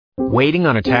Waiting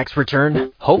on a tax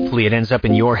return? Hopefully it ends up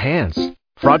in your hands.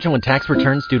 Fraudulent tax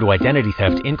returns due to identity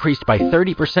theft increased by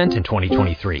 30% in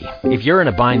 2023. If you're in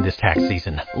a bind this tax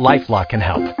season, LifeLock can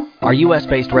help. Our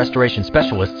U.S.-based restoration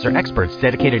specialists are experts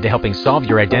dedicated to helping solve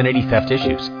your identity theft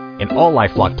issues. And all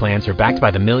LifeLock plans are backed by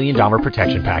the $1 Million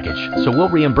Protection Package. So we'll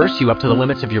reimburse you up to the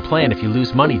limits of your plan if you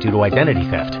lose money due to identity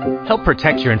theft. Help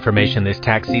protect your information this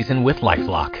tax season with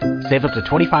LifeLock. Save up to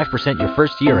 25% your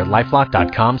first year at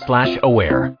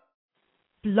LifeLock.com/aware.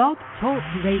 Blog Talk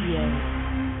Radio.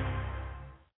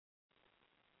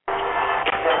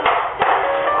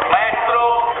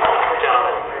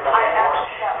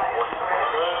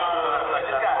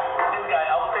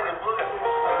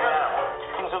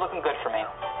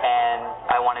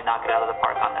 Knock it out of the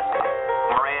park on this one.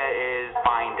 Maria is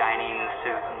fine dining,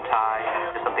 suit and tie,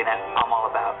 is something that I'm all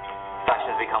about.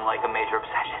 Fashion has become like a major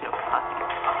obsession of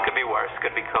mine. Could be worse,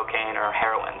 could be cocaine or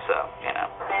heroin, so, you know.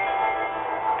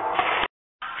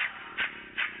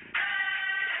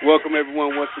 Welcome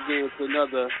everyone once again to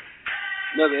another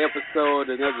episode,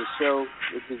 another show.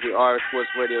 This is the RF Sports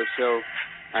Radio Show.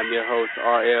 I'm your host,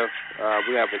 RF.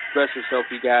 We have a special show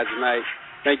for you guys tonight.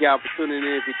 Thank y'all for tuning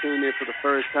in. If you're tuning in for the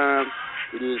first time,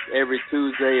 we do this every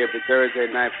Tuesday, every Thursday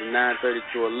night from 9:30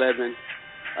 to 11.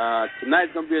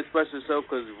 Tonight's going to be a special show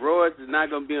because Royce is not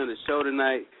going to be on the show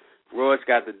tonight. Royce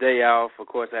got the day off. Of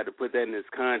course, I had to put that in his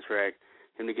contract,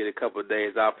 him to get a couple of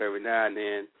days off every now and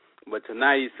then. But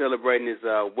tonight he's celebrating his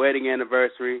wedding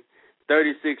anniversary,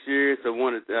 36 years. So I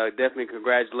want to definitely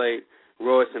congratulate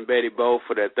Royce and Betty both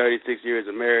for their 36 years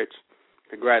of marriage.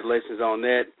 Congratulations on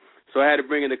that. So I had to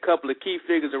bring in a couple of key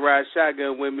figures to ride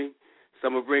shotgun with me. So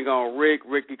I'm going to bring on Rick.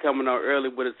 Rick, you coming on early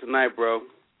with us tonight, bro.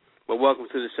 But welcome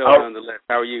to the show, nonetheless.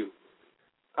 How are you?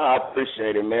 I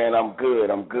appreciate it, man. I'm good.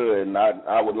 And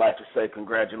I would like to say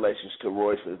congratulations to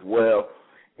Royce as well.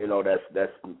 You know,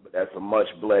 that's a much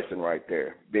blessing right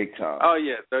there. Big time. Oh,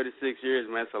 yeah, 36 years,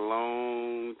 man. That's a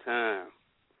long time.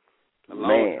 A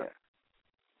long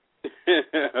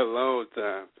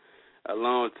time.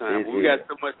 But we got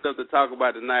so much stuff to talk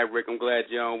about tonight, Rick. I'm glad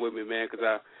you're on with me, man,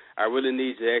 because I really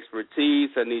need your expertise.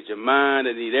 I need your mind.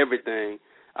 I need everything.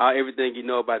 Everything you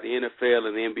know about the NFL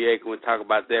and the NBA. We're going to talk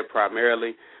about that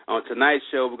primarily. On tonight's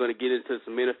show, we're going to get into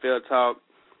some NFL talk.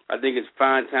 I think it's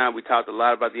fine time. We talked a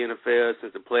lot about the NFL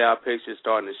since the playoff picture is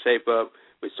starting to shape up.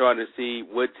 We're starting to see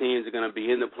what teams are going to be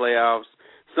in the playoffs.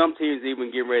 Some teams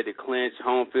even getting ready to clinch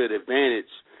home field advantage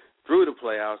through the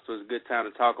playoffs, so it's a good time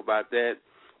to talk about that.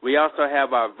 We also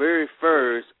have our very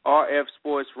first RF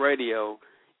Sports Radio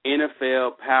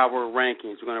NFL Power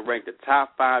Rankings. We're going to rank the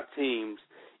top 5 teams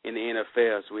in the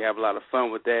NFL, so we have a lot of fun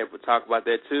with that. We'll talk about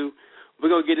that, too. We're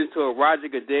going to get into a Roger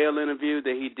Goddell interview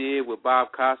that he did with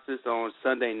Bob Costas on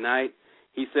Sunday night.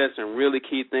 He said some really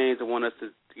key things I want us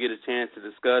to get a chance to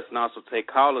discuss and also take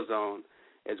callers on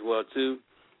as well, too.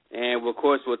 And, of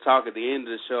course, we'll talk at the end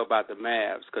of the show about the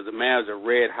Mavs because the Mavs are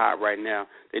red hot right now.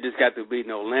 They just got to beat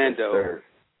Orlando.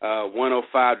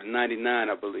 105-99,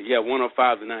 I believe. Yeah,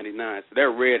 105-99. So they're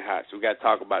red hot. So we got to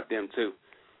talk about them too.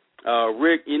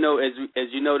 Rick, you know, as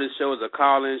you know, this show is a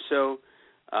call-in show.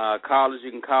 Callers,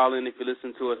 you can call in if you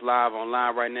listen to us live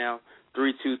online right now.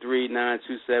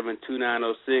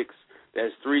 323-927-2906.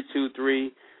 That's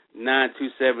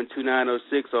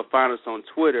 323-927-2906. Or find us on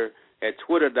Twitter at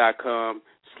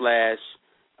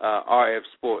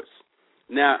twitter.com/RFSports.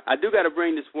 Now, I do got to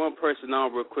bring this one person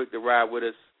on real quick to ride with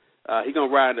us. He's going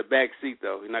to ride in the back seat,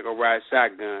 though. He's not going to ride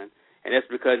shotgun, and that's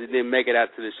because he didn't make it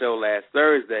out to the show last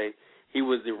Thursday. He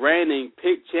was the reigning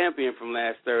pick champion from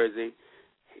last Thursday.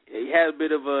 He had a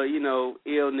bit of a,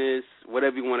 illness,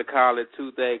 whatever you want to call it,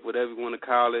 toothache, whatever you want to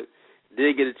call it.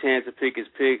 Did get a chance to pick his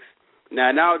picks. Now,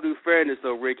 in all due fairness,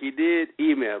 though, Rick, he did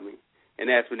email me and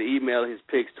asked me to email his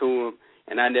picks to him,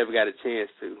 and I never got a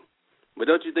chance to. But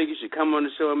don't you think you should come on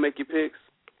the show and make your picks?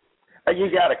 You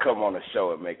got to come on the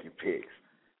show and make your picks.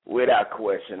 Without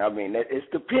question. I mean, it's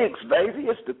the picks, baby.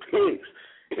 It's the picks.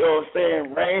 You know what I'm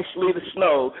saying? Rain, sleet, or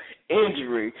snow,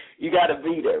 injury. You got to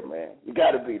be there, man. You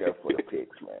got to be there for the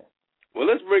picks, man. Well,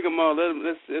 let's bring him on.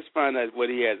 Let's find out what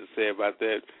he has to say about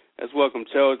that. Let's welcome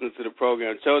Chosen to the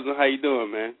program. Chosen, how you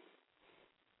doing, man?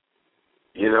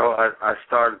 You know, I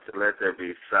started to let there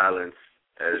be silence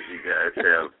as you guys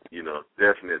have,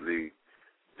 definitely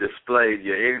displayed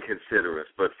your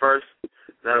inconsideracy. But first,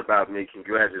 not about me.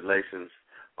 Congratulations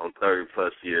on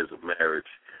 30-plus years of marriage.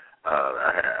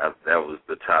 That was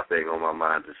the top thing on my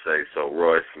mind to say. So,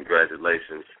 Royce,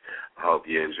 congratulations. I hope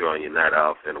you're enjoying your night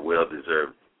off and a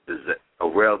well-deserved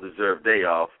day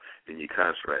off in your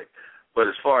contract. But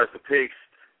as far as the picks,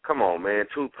 come on, man.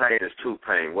 Two pain is two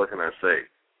pain. What can I say?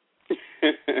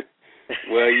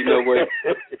 Well, you know what?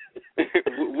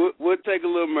 we'll take a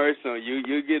little mercy on you.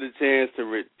 You'll get a chance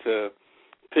to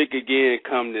pick again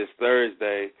come this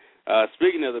Thursday.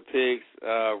 Speaking of the picks,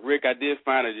 Rick, I did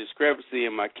find a discrepancy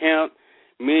in my count.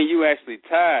 Me and you actually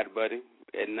tied, buddy,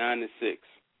 at 9-6.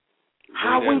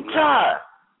 How we tied?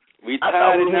 We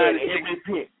tied at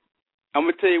 9-6. I'm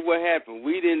going to tell you what happened.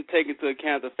 We didn't take into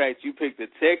account the fact you picked the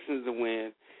Texans to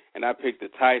win, and I picked the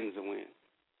Titans to win.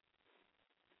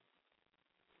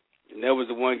 And that was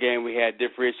the one game we had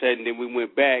differentiated, and then we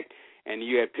went back, and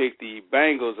you had picked the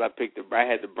Bengals. I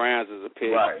had the Browns as a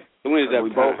pick. Right. So we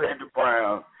both had the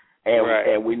Browns,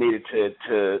 and we needed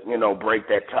to break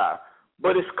that tie.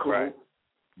 But it's cool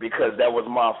because that was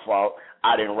my fault.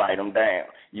 I didn't write them down.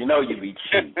 You know you be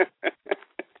cheap.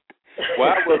 Well,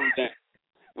 I wrote them down,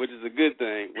 which is a good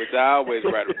thing, which I always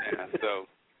write them down. So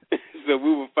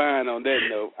we were fine on that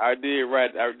note. I did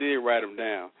write them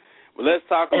down. But let's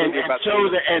talk a little bit about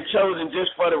chosen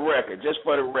just for the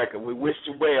record. We wished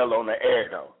you well on the air,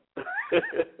 though.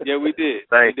 Yeah, we did.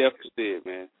 We definitely did,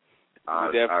 man. I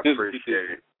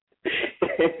appreciate it.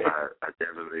 I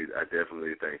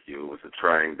definitely thank you. It was a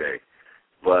trying day,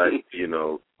 but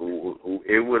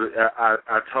it would.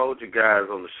 I told you guys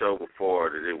on the show before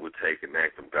that it would take an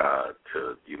act of God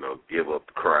to give up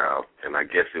the crowd, and I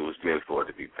guess it was meant for it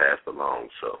to be passed along.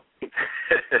 So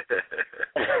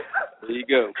there you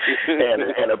go,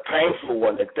 and a painful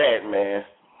one at that, man.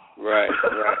 Right.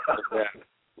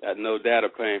 No doubt a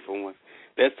painful one.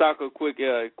 Let's talk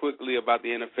quickly about the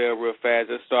NFL real fast.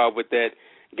 Let's start with that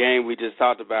game we just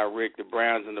talked about, Rick, the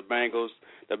Browns and the Bengals.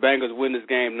 The Bengals win this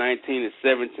game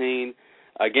 19-17.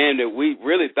 A game that we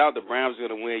really thought the Browns were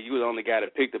going to win. You were the only guy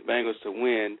that picked the Bengals to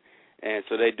win, and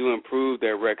so they do improve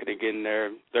their record in getting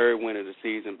their third win of the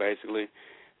season, basically.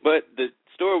 But the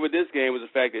story with this game was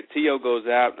the fact that T.O. goes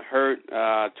out hurt,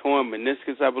 torn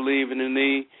meniscus, I believe, in the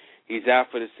knee. He's out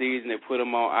for the season. They put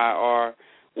him on IR.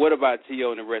 What about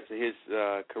T.O. and the rest of his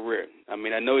career? I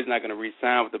mean, I know he's not going to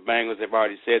re-sign with the Bengals. They've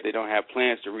already said they don't have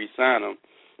plans to re-sign him.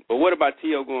 But what about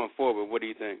T.O. going forward? What do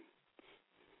you think?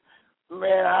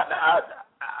 Man, I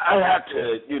have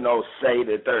to, say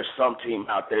that there's some team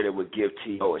out there that would give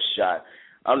T.O. a shot.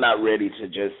 I'm not ready to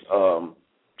just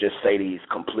say that he's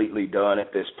completely done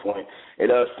at this point. It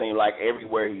does seem like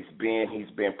everywhere he's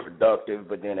been productive,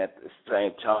 but then at the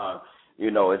same time,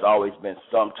 it's always been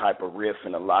some type of riff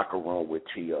in the locker room with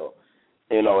T.O.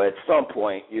 At some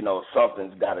point,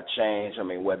 something's got to change. I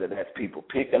mean, whether that's people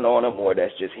picking on him or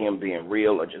that's just him being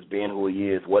real or just being who he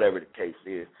is, whatever the case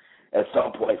is, at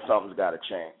some point something's got to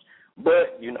change.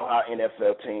 But you know how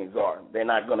NFL teams are. They're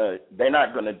not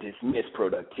gonna dismiss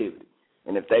productivity.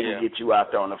 And if they can get you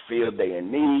out there on the field they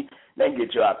in need, they can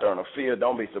get you out there on the field.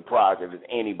 Don't be surprised if it's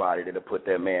anybody that'll put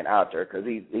that man out there because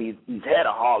he's had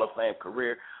a Hall of Fame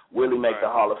career. Will he make the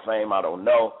Hall of Fame? I don't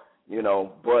know.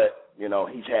 But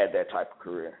he's had that type of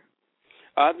career.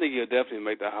 I think he'll definitely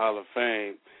make the Hall of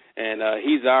Fame, and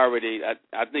he's already.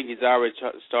 I think he's already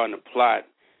starting to plot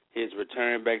his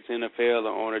return back to NFL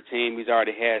or on a team. He's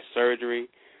already had surgery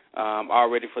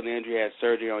already for the injury. He had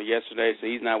surgery on yesterday, so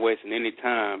he's not wasting any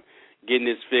time getting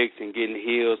this fixed and getting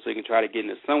healed so he can try to get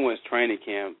into someone's training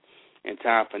camp in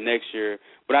time for next year.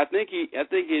 But I think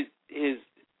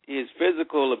his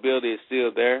physical ability is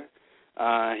still there.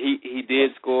 He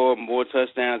did score more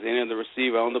touchdowns than any other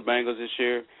receiver on the Bengals this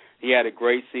year. He had a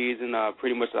great season,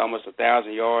 pretty much almost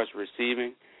 1,000 yards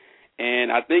receiving.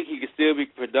 And I think he can still be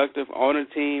productive on a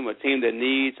team that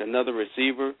needs another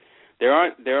receiver. There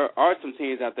are some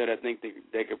teams out there that think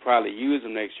they could probably use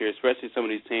him next year, especially some of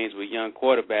these teams with young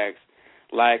quarterbacks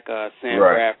like Sam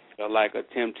Bradford or like a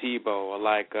Tim Tebow or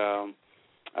like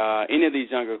any of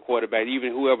these younger quarterbacks,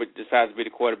 even whoever decides to be the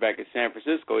quarterback in San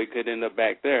Francisco, he could end up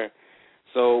back there.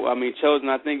 So, I mean, Chosen,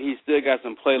 I think he's still got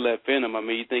some play left in him. I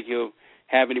mean, you think he'll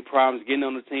have any problems getting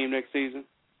on the team next season?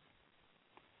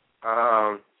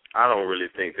 I don't really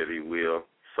think that he will.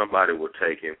 Somebody will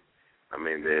take him. I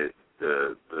mean, the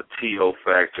T.O.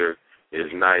 factor is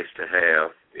nice to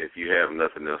have if you have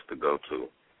nothing else to go to.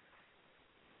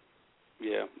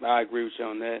 Yeah, I agree with you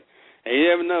on that. And you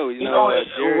never know.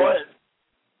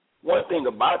 One thing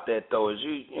about that, though, is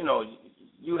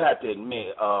you have to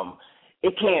admit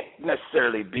it can't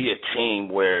necessarily be a team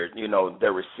where,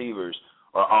 their receivers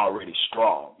are already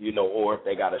strong, or if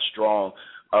they got a strong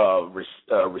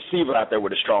receiver out there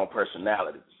with a strong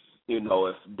personality.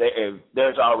 If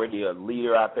there's already a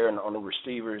leader out there on the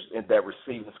receivers in that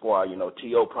receiving squad,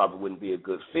 T.O. probably wouldn't be a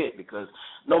good fit because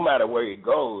no matter where he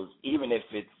goes, even if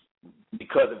it's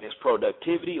because of his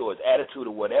productivity or his attitude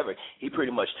or whatever, he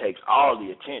pretty much takes all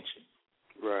the attention.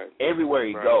 Right. Everywhere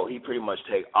he go, he pretty much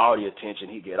take all the attention.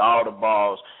 He get all the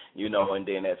balls, and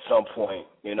then at some point,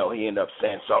 he end up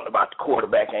saying something about the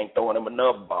quarterback ain't throwing him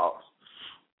enough balls.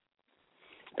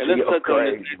 And let's touch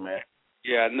crazy, on this, man.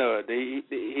 Yeah, I know.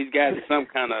 He's got some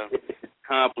kind of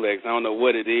complex. I don't know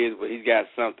what it is, but he's got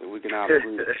something. We can all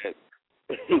agree with that.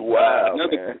 Wow,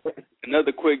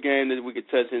 another quick game that we could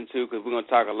touch into, because we're going to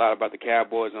talk a lot about the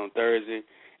Cowboys on Thursday,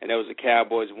 and that was the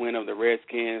Cowboys win over the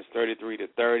Redskins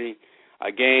 33-30,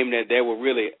 a game that they were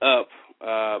really up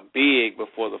big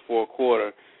before the fourth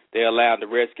quarter. They allowed the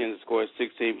Redskins to score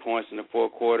 16 points in the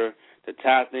fourth quarter to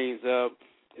tie things up.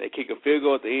 They kick a field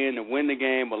goal at the end to win the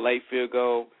game, a late field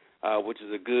goal, which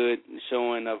is a good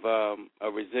showing of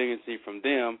resiliency from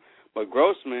them. But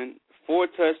Grossman, 4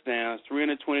 touchdowns,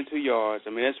 322 yards. I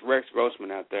mean, that's Rex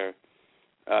Grossman out there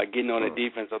getting on the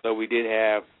defense. Although he did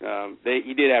have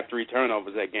 3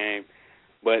 turnovers that game,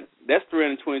 but that's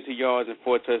 322 yards and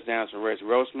 4 touchdowns from Rex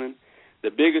Grossman. The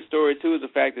biggest story too is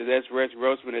the fact that that's Rex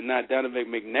Grossman and not Donovan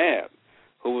McNabb,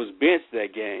 who was benched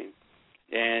that game,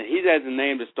 and he hasn't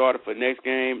named the starter for next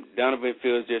game. Donovan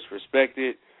feels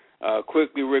disrespected.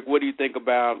 Quickly, Rick, what do you think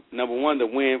about number one, the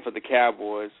win for the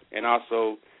Cowboys, and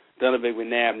also Donovan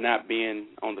McNabb not being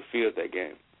on the field that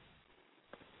game?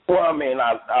 Well, I mean,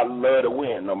 I love to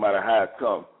win no matter how it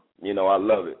comes. I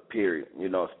love it, period,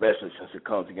 especially since it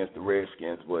comes against the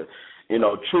Redskins. But,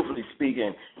 truthfully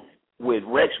speaking, with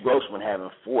Rex Grossman having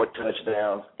 4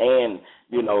 touchdowns and,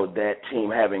 that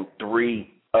team having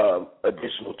 3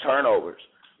 additional turnovers,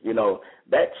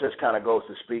 that just kind of goes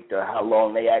to speak to how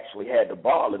long they actually had the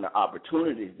ball and the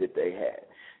opportunities that they had.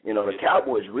 The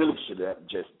Cowboys really should have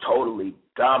just totally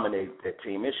dominated that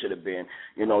team. It should have been,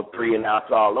 3 and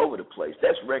outs all over the place.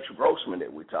 That's Rex Grossman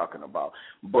that we're talking about.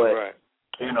 But, right.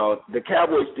 The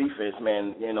Cowboys defense,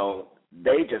 man,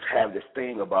 they just have this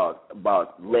thing about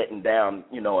letting down,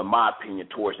 in my opinion,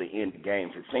 towards the end of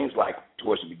games. It seems like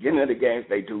towards the beginning of the games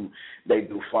they do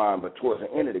fine, but towards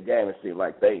the end of the game it seems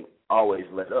like they always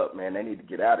let up, man. They need to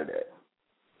get out of that.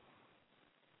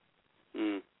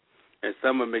 And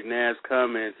some of McNabb's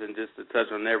comments, and just to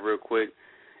touch on that real quick,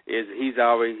 is he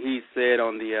said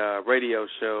on the radio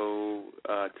show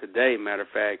today, matter of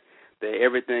fact, that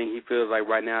everything he feels like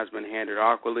right now has been handled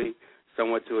awkwardly,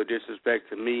 somewhat to a disrespect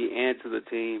to me and to the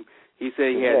team. He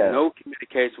said he has no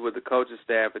communication with the coaching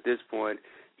staff at this point.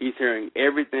 He's hearing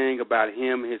everything about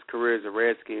him and his career as a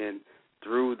Redskin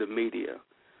through the media.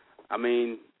 I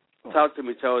mean, talk to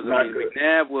me, Charles. I mean,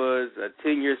 McNabb was a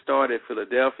 10-year starter at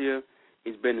Philadelphia.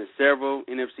 He's been to several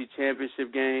NFC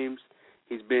Championship games.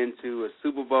 He's been to a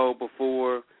Super Bowl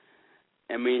before.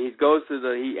 I mean,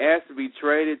 he asked to be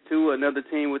traded to another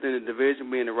team within the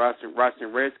division, being the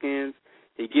Washington Redskins.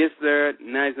 He gets there,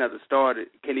 now he's not the starter.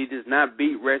 Can he just not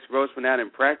beat Rex Grossman out in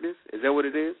practice? Is that what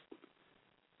it is?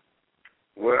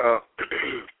 Well,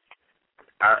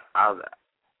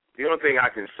 the only thing I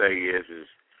can say is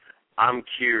I'm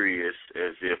curious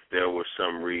as if there was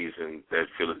some reason that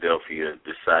Philadelphia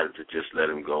decided to just let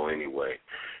him go anyway.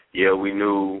 Yeah, we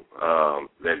knew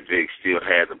that Vic still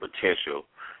had the potential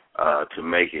to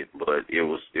make it, but it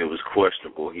was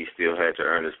questionable. He still had to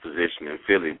earn his position in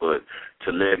Philly, but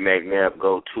to let McNabb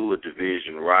go to a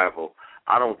division rival,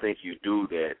 I don't think you do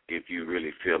that if you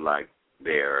really feel like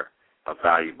they're a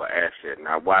valuable asset.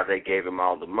 Now, why they gave him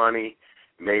all the money,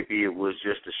 maybe it was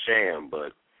just a sham,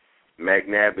 but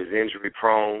McNabb is injury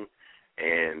prone,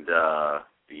 and I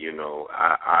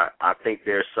think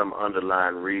there's some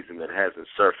underlying reason that hasn't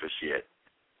surfaced yet.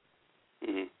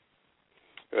 Mm-hmm.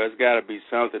 There's got to be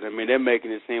something. I mean, they're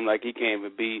making it seem like he can't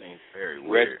even beat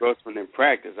Rex Grossman in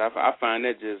practice. I find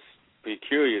that just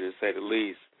peculiar, to say the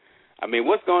least. I mean,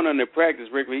 what's going on in practice,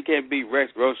 Rick? He can't beat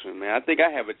Rex Grossman, man. I think I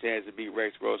have a chance to beat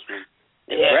Rex Grossman.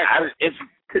 It's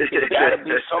got to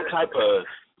be some type of.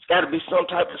 It's got to be some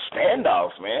type of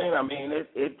standoff, man. I mean,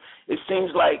 it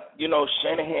seems like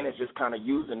Shanahan is just kind of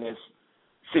using this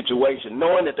situation,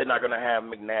 knowing that they're not going to have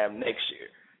McNabb next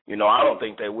year. I don't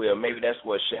think they will. Maybe that's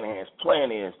what Shanahan's plan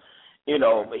is,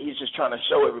 but he's just trying to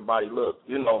show everybody, look,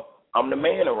 I'm the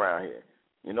man around here.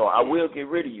 I will get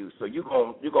rid of you. So you're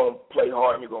gonna play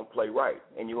hard and you're gonna play right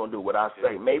and you're gonna do what I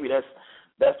say. Maybe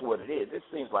that's what it is. It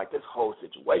seems like this whole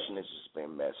situation has just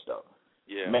been messed up.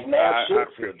 Yeah. McNabb should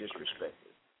feel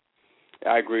disrespected.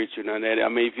 I agree with you on that. I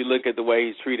mean, if you look at the way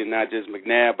he's treated not just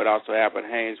McNabb but also Albert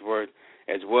Haynesworth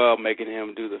as well, making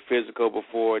him do the physical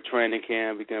before training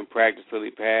camp, he couldn't practice till he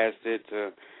passed it,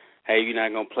 hey, you're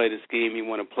not going to play the scheme you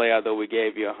want to play, although we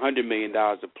gave you $100 million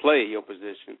to play your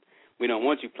position. We don't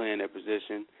want you playing that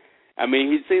position. I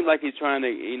mean, he seems like he's trying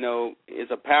to,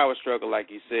 it's a power struggle like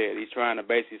you said. He's trying to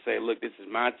basically say, look, this is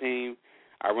my team.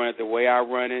 I run it the way I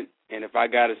run it, And if I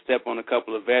got to step on a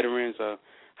couple of veterans or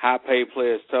high-paid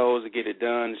players' toes to get it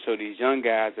done to show these young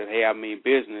guys that, hey, I mean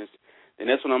business, then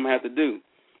that's what I'm going to have to do.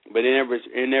 But in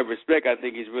that respect, I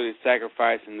think he's really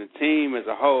sacrificing the team as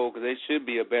a whole because they should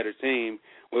be a better team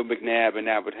with McNabb and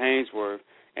Albert Haynesworth,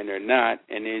 and they're not.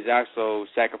 And he's also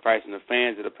sacrificing the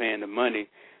fans that are paying the money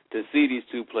to see these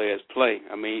two players play.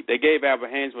 I mean, they gave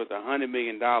Albert Haynesworth $100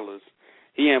 million.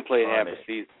 He ain't played half a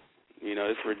season. You know,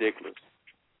 it's ridiculous.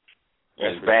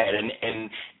 It's bad.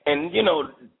 And you know,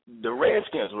 the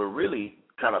Redskins were really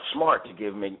kind of smart to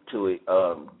give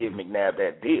McNabb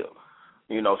that deal.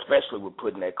 You know, especially with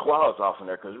putting that clause off in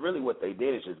there, because really what they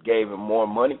did is just gave him more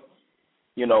money,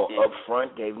 you know, up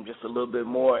front, gave him just a little bit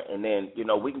more, and then, you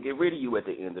know, we can get rid of you at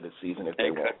the end of the season if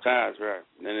they want. Cut ties, right.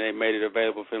 And they made it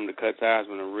available for him to cut ties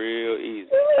with him real easy.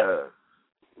 Yeah.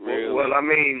 Well, I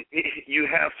mean, you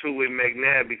have to with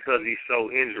McNabb because he's so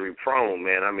injury prone,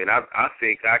 man. I mean, I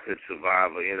think I could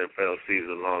survive an NFL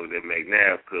season longer than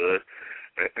McNabb could,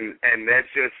 and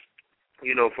that's just,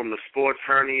 you know, from the sports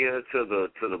hernia to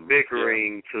the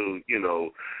bickering to, you know,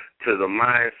 to the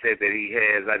mindset that he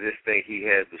has. I just think he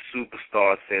has the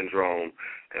superstar syndrome,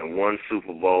 and one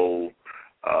Super Bowl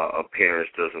appearance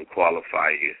doesn't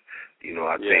qualify you. You know,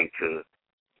 I think to,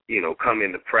 you know, come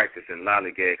into practice and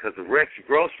lollygag, because the Rex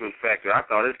Grossman factor, I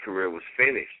thought his career was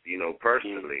finished, you know,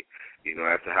 personally, you know,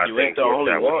 after how things worked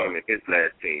out with him and his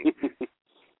last team.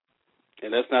 And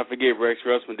let's not forget, Rex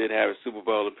Grossman did have a Super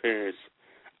Bowl appearance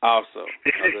also.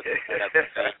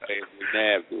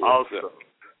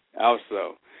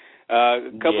 Also.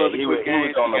 A couple of the quick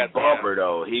games. He was on the bumper,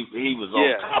 though. He was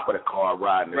on top of the car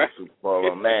riding the Super Bowl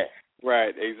on that.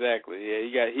 Right, exactly.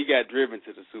 Yeah, he got driven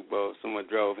to the Super Bowl. Someone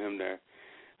drove him there.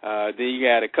 Then you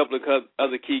got a couple of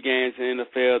other key games in the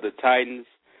NFL. The Titans,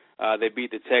 they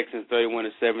beat the Texans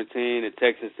 31-17. The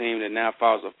Texans team that now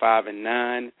falls to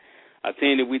 5-9. A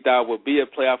team that we thought would be a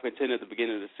playoff contender at the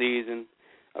beginning of the season.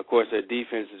 Of course, their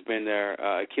defense has been their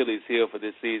Achilles heel for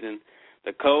this season.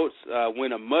 The Colts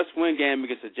win a must-win game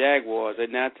against the Jaguars. They're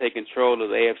now taking control of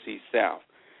the AFC South.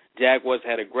 Jaguars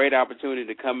had a great opportunity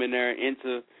to come in there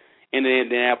into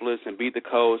Indianapolis and beat the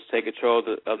Colts, take control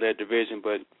of their division,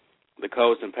 but the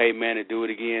Colts and Peyton Manning do it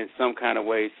again some kind of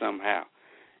way, somehow.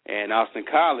 And Austin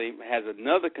Collie has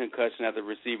another concussion after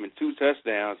receiving 2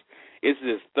 touchdowns. It's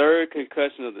his 3rd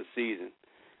concussion of the season.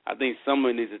 I think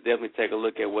someone needs to definitely take a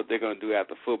look at what they're going to do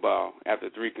after football, after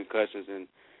 3 concussions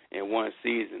in one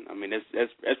season. I mean,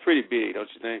 that's pretty big, don't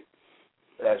you think?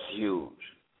 That's huge.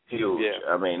 Yeah.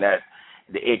 I mean,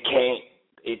 it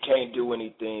can't do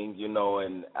anything, you know,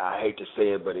 and I hate to say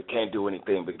it, but it can't do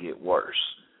anything but get worse.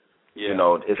 Yeah. You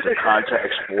know, it's a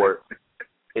contact sport.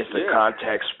 It's a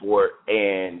contact sport,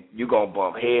 and you're going to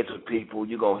bump heads with people.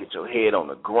 You're going to hit your head on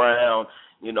the ground,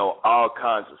 you know, all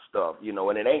kinds of stuff, you know,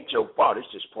 and it ain't your fault.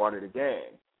 It's just part of the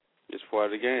game. It's part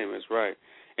of the game. That's right.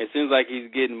 It seems like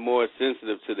he's getting more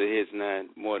sensitive to the hits now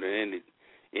more than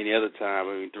any other time.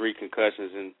 I mean, 3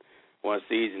 concussions in one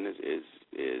season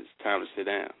is time to sit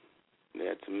down.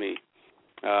 Yeah, to me.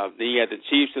 Then you got the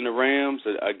Chiefs and the Rams,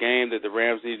 a game that the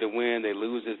Rams need to win. They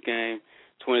lose this game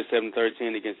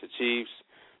 27-13 against the Chiefs.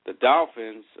 The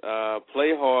Dolphins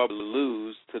play hard, but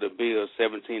lose to the Bills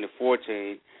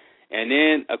 17-14. And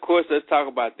then, of course, let's talk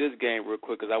about this game real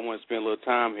quick because I want to spend a little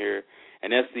time here.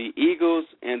 And that's the Eagles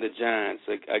and the Giants,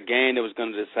 a game that was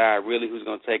going to decide really who's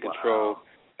going to take control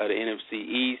of the NFC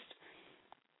East.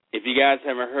 If you guys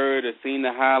haven't heard or seen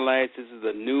the highlights, this is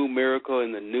a new miracle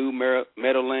in the new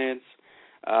Meadowlands.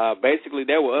 Basically,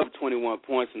 they were up 21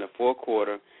 points in the 4th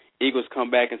quarter. Eagles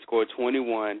come back and score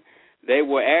 21. They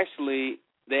were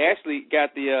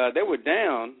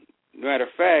down. Matter of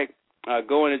fact,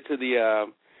 going into the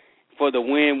for the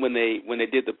win when they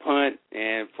did the punt,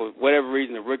 and for whatever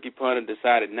reason, the rookie punter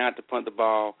decided not to punt the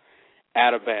ball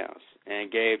out of bounds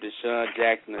and gave Deshaun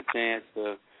Jackson a chance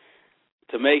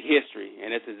to make history,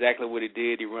 and that's exactly what he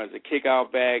did. He runs a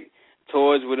kickoff back,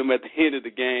 toys with him at the end of the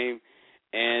game,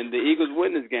 and the Eagles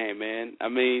win this game, man. I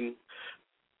mean,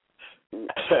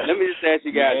 let me just ask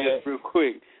you guys just real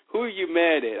quick. Who are you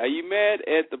mad at? Are you mad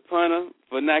at the punter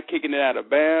for not kicking it out of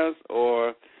bounds,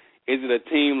 or is it a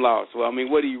team loss? Well, I mean,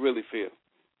 what do you really feel?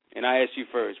 And I ask you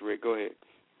first, Rick. Go ahead.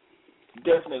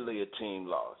 Definitely a team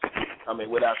loss. I mean,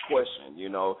 without question, you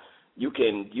know. You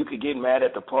could get mad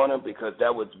at the punter because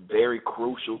that was very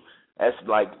crucial. That's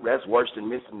worse than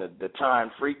missing the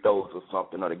time free throws or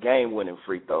something, or the game-winning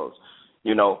free throws,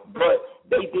 you know. But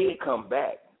they did come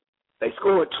back. They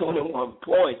scored 21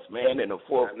 points, man, in the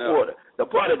 4th quarter. The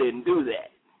punter didn't do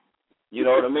that. You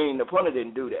know what I mean? The punter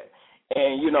didn't do that.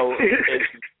 And, you know,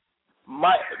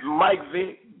 Mike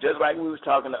Vick, just like we was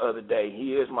talking the other day,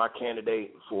 he is my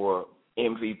candidate for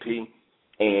MVP,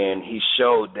 and he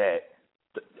showed that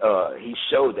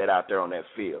out there on that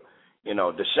field. You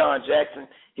know, Deshaun Jackson,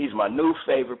 he's my new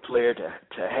favorite player to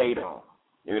hate on.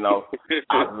 You know,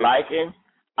 I like him,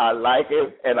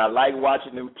 and I like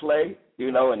watching him play.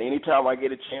 You know, and anytime I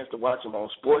get a chance to watch him on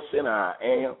SportsCenter, I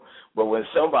am. But when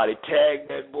somebody tagged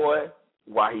that boy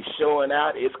while he's showing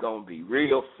out, it's gonna be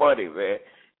real funny, man.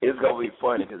 It's gonna be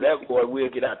funny because that boy will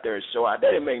get out there and show out.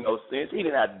 That didn't make no sense. He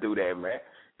didn't have to do that, man.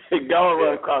 Go and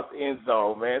run across the end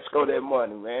zone, man. Score that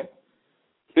money, man.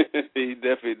 He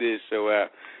definitely did show out.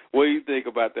 What do you think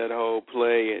about that whole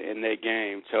play in that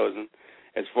game, Chosen,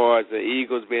 as far as the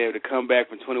Eagles being able to come back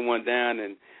from 21 down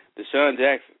and Deshaun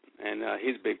Jackson and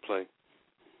his big play?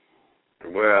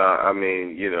 Well, I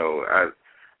mean, you know,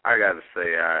 I got to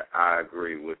say I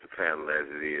agree with the panel as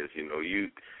it is. You know, you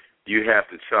have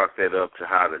to chalk that up to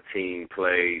how the team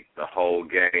played the whole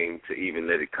game to even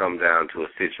let it come down to a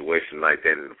situation like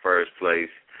that in the first place.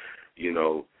 You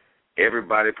know,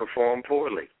 everybody performed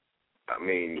poorly. I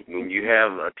mean, when you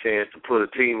have a chance to put a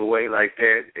team away like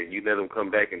that and you let them come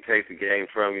back and take the game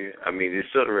from you, I mean, it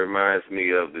sort of reminds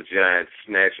me of the Giants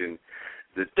snatching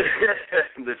the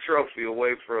trophy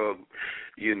away from,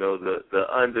 you know,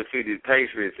 the undefeated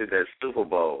Patriots in that Super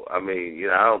Bowl. I mean, you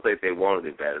know, I don't think they wanted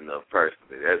it bad enough,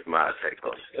 personally. That's my take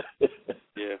on it.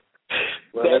 Yeah.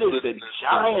 Well, that is the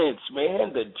Giants,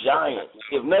 man, the Giants.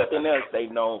 If nothing else, they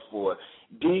known for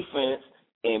defense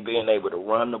and being able to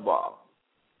run the ball.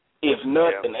 If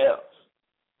nothing else.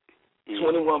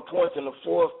 21 points in the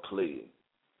fourth, please.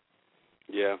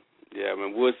 Yeah. I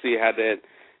mean, we'll see how that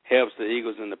helps the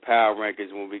Eagles in the power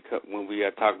rankings when we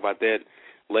talk about that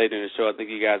later in the show. I think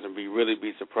you guys will really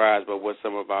be surprised by what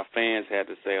some of our fans had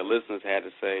to say or listeners had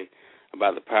to say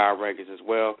about the power rankings as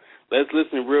well. Let's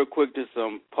listen real quick to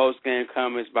some post-game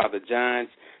comments by the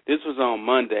Giants. This was on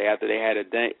Monday after they had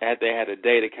a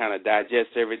day to kind of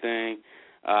digest everything.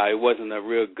 It wasn't a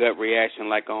real gut reaction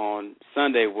like on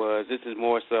Sunday was. This is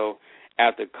more so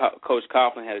after Coach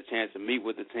Coughlin had a chance to meet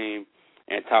with the team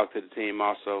and talk to the team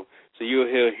also. So you'll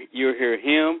hear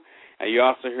him, and you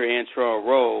also hear Antrell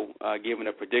Rowe giving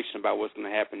a prediction about what's going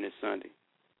to happen this Sunday.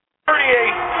 38-31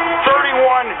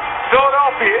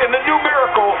 Philadelphia in the new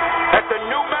miracle at the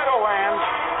New Meadowlands.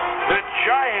 The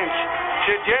Giants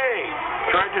today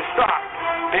tried to stop,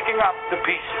 picking up the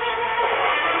pieces.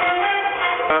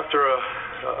 After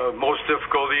a most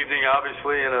difficult evening,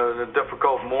 obviously, and a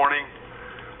difficult morning,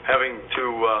 having to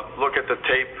look at the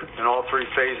tape in all three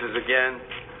phases again,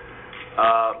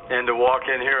 and to walk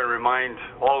in here and remind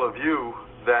all of you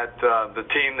that the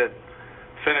team that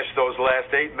finished those last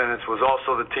 8 minutes was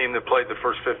also the team that played the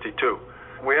first 52.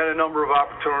 We had a number of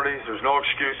opportunities. There's no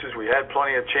excuses. We had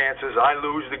plenty of chances. I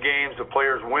lose the games. The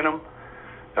players win them.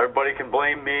 Everybody can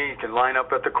blame me. You can line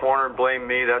up at the corner and blame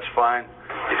me. That's fine.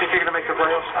 You think you're going to make the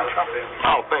playoffs? I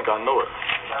don't think. I know it.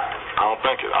 I don't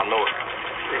think it. I know it.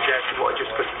 Did you ask me why,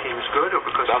 just because the team is good, or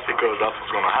because... That's because that's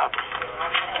what's going to happen.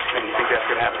 And you think that's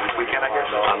going to happen this weekend, I guess?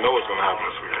 I know it's going to happen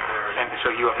this weekend. And so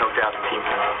you have no doubt the team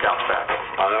can bounce back?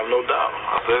 I have no doubt.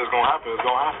 I said it's going to happen. It's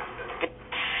going to happen.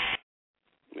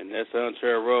 And that's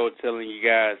Antrell Rowe telling you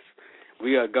guys,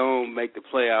 we are going to make the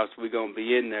playoffs. We're going to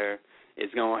be in there.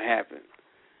 It's going to happen.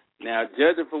 Now,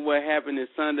 judging from what happened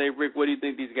this Sunday, Rick, what do you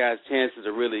think these guys' chances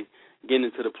of really getting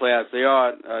into the playoffs? They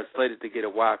are slated to get a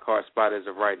wild card spot as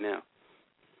of right now.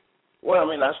 Well, I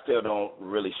mean, I still don't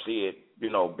really see it,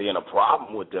 being a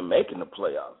problem with them making the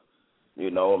playoffs.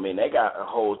 I mean, they got a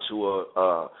hold to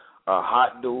a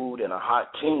hot dude and a hot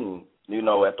team,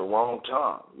 at the wrong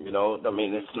time. I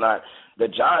mean, it's not the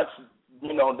Giants.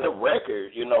 Their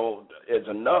record, is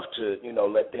enough to,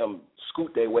 let them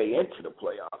scoot their way into the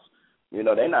playoffs.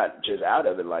 They're not just out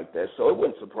of it like that. So it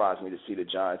wouldn't surprise me to see the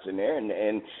Giants in there. And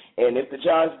if the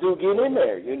Giants do get in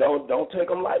there, don't take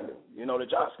them lightly. The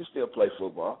Giants can still play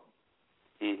football.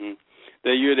 Mm-hmm.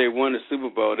 The year they won the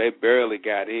Super Bowl, they barely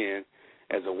got in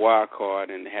as a wild card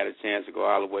and had a chance to go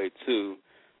all the way to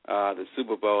the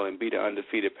Super Bowl and beat the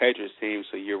undefeated Patriots team.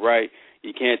 So you're right.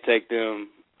 You can't take them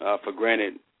for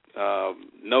granted,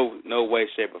 no way,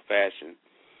 shape, or fashion.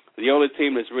 The only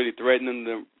team that's really threatening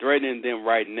them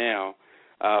right now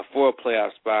for a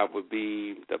playoff spot would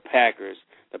be the Packers.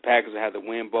 The Packers will have to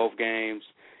win both games,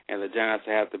 and the Giants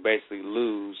will have to basically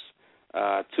lose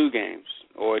 2 games,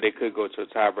 or they could go to a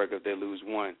tiebreaker if they lose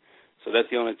 1. So that's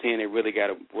the only team they really got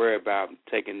to worry about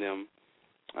taking their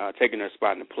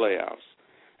spot in the playoffs.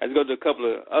 Let's go to a couple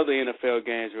of other NFL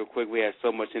games real quick. We had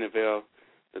so much NFL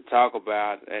to talk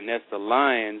about, and that's the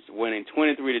Lions winning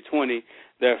 23-20,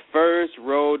 their first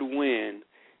road win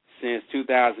since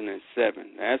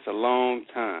 2007. That's a long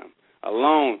time.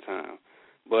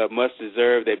 but much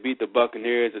deserved. They beat the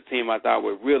Buccaneers, a team I thought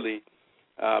would really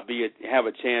have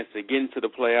a chance to get into the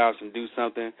playoffs and do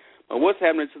something. But what's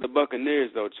happening to the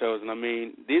Buccaneers, though, Chosen? I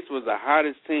mean, this was the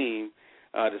hottest team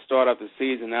to start off the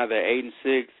season. Now they're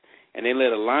 8-6, and they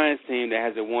let a Lions team that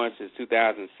hasn't won since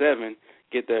 2007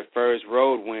 get their first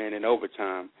road win in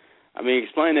overtime. I mean,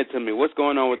 explain that to me. What's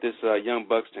going on with this young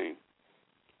Bucs team?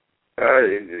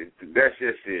 That's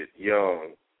just it,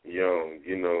 young,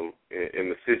 in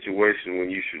the situation when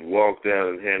you should walk down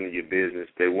and handle your business,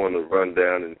 they want to run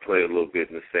down and play a little bit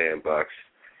in the sandbox.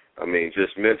 I mean,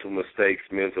 just mental mistakes,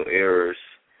 mental errors.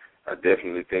 I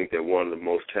definitely think they're one of the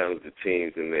most talented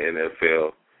teams in the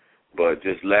NFL, but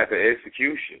just lack of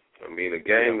execution. I mean, a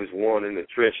game is won in the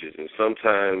trenches, and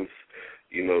sometimes,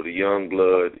 the young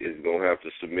blood is going to have to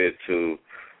submit to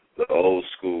the old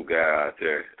school guy out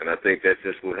there, and I think that's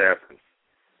just what happens,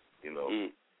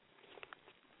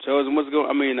 Chosen,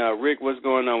 Rick, what's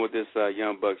going on with this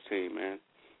young Bucs team, man?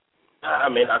 I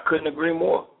mean, I couldn't agree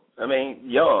more. I mean,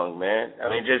 young, man. I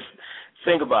mean, just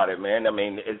think about it, man. I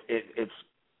mean, it's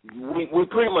we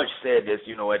pretty much said this,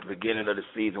 at the beginning of the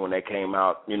season when they came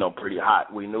out, pretty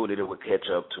hot. We knew that it would catch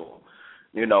up to them,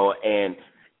 and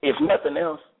if nothing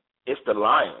else, it's the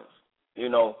Lions.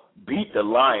 Beat the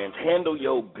Lions. Handle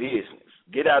your business.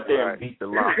 Get out there and beat the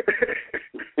Lions.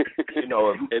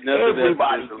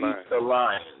 Everybody beats the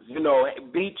Lions.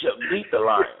 Beat the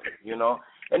Lions,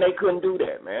 and they couldn't do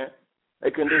that, man. They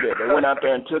couldn't do that. They went out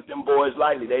there and took them boys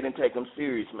lightly. They didn't take them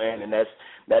serious, man, and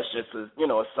that's just a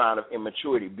sign of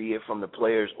immaturity, be it from the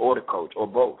players or the coach or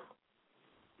both.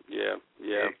 Yeah.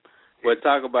 Well,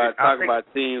 talk about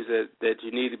teams that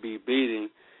you need to be beating,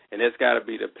 and that's got to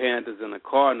be the Panthers and the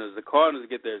Cardinals. The Cardinals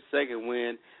get their second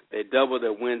win. They double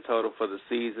their win total for the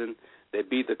season. They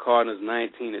beat the Cardinals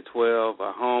 19-12,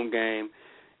 a home game.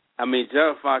 I mean,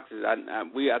 John Fox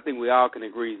I think we all can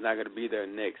agree he's not going to be there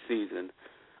next season.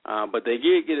 But they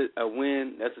did get a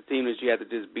win. That's a team that you have to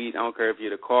just beat. I don't care if you're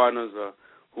the Cardinals or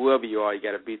whoever you are, you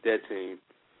got to beat that team.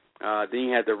 Then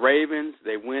you had the Ravens.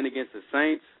 They win against the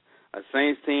Saints, a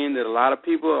Saints team that a lot of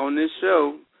people on this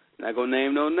show, not going to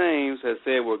name no names, have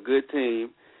said were a good team,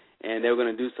 and they were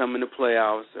going to do something in the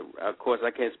playoffs. Of course,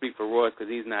 I can't speak for Royce because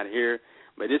he's not here,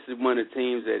 but this is one of the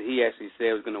teams that he actually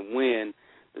said was going to win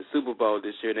the Super Bowl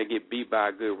this year, and they get beat by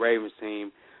a good Ravens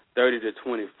team,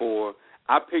 30-24.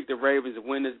 I picked the Ravens to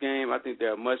win this game. I think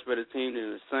they're a much better team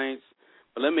than the Saints.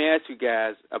 But let me ask you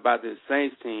guys about this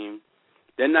Saints team.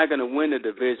 They're not going to win the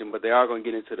division, but they are going to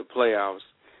get into the playoffs.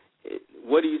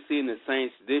 What do you see in the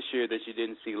Saints this year that you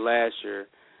didn't see last year?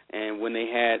 And when they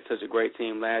had such a great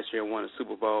team last year and won a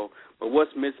Super Bowl, but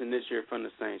what's missing this year from the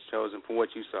Saints, Chosen, from what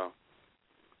you saw?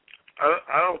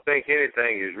 I don't think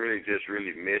anything is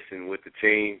really missing with the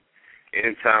team.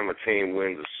 Anytime a team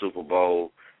wins a Super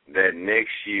Bowl, that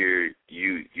next year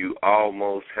you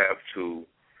almost have to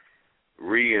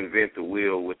reinvent the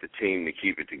wheel with the team to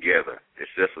keep it together.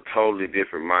 It's just a totally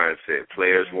different mindset.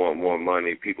 Players want more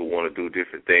money. People want to do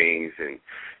different things, and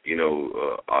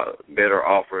better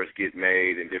offers get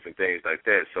made and different things like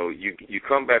that. So you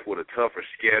come back with a tougher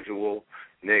schedule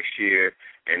next year,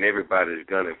 and everybody's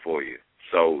gunning for you.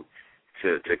 So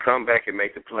to come back and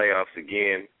make the playoffs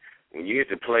again, when you hit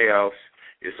the playoffs,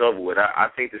 it's over with. I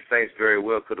think the Saints very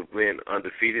well could have been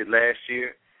undefeated last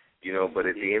year, but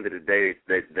at the end of the day,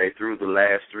 they threw the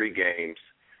last three games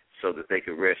so that they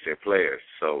could rest their players.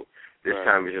 So this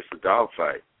time it's just a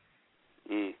dogfight.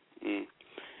 Mm-hmm.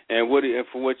 And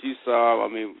for what you saw,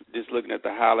 I mean, just looking at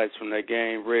the highlights from that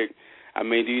game, Rick, I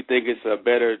mean, do you think it's a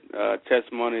better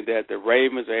testimony that the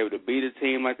Ravens are able to beat a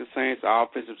team like the Saints, an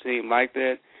offensive team like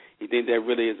that? You think that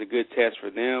really is a good test for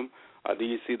them? Or do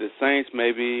you see the Saints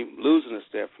maybe losing a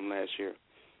step from last year?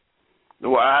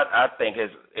 Well, I think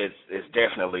it's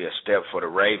definitely a step for the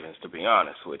Ravens, to be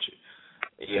honest with you.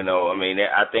 I mean,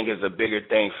 I think it's a bigger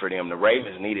thing for them. The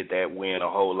Ravens needed that win a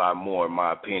whole lot more, in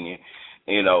my opinion,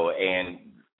 and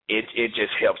it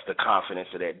just helps the confidence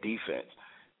of that defense.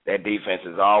 That defense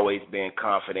has always been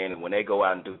confident, and when they go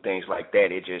out and do things like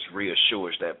that, it just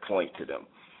reassures that point to them.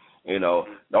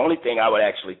 The only thing I would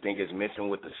actually think is missing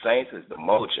with the Saints is the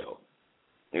mojo.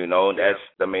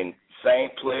 Same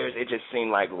players. It just seemed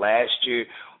like last year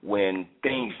when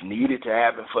things needed to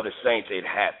happen for the Saints, it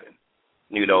happened.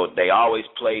 They always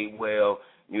played well.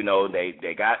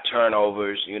 They got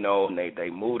turnovers, and they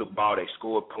moved the ball, they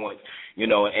scored points,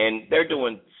 and they're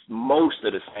doing most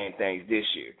of the same things this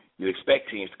year. You expect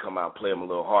teams to come out and play them a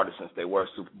little harder since they were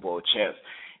Super Bowl champs,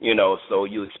 so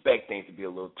you expect things to be a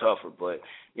little tougher. But,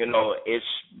 it's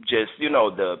just,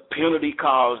 the penalty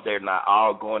calls, they're not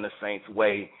all going the Saints'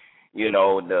 way.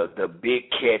 the big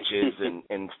catches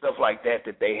and stuff like that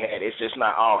they had. It's just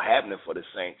not all happening for the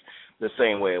Saints the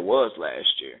same way it was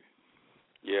last year.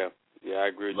 Yeah, I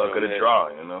agree with you. Luck of the draw,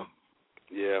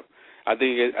 Yeah, I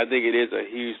think it is a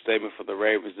huge statement for the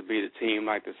Ravens to beat a team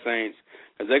like the Saints,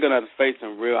 because they're going to have to face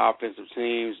some real offensive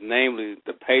teams, namely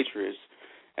the Patriots,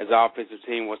 as an offensive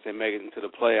team once they make it into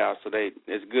the playoffs. So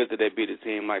it's good that they beat a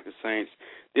team like the Saints.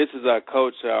 This is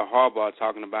Coach Harbaugh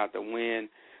talking about the win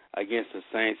against the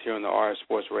Saints here on the RF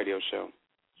Sports Radio Show.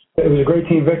 It was a great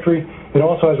team victory. It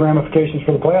also has ramifications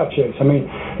for the playoff chase. I mean,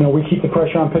 we keep the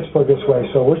pressure on Pittsburgh this way,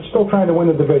 so we're still trying to win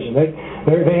the division. They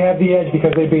have the edge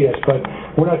because they beat us, but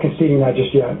we're not conceding that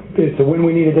just yet. It's the win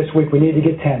we needed this week. We need to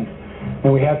get 10,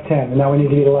 and we have 10, and now we need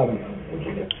to get 11.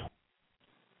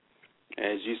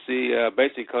 As you see,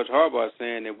 basically Coach Harbaugh is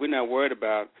saying that we're not worried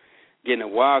about getting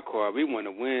a wild card. We want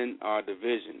to win our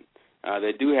division.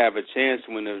 They do have a chance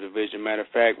to win the division. Matter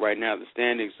of fact, right now the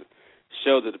standings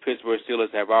show that the Pittsburgh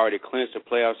Steelers have already clinched a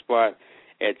playoff spot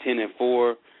at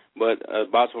 10-4, but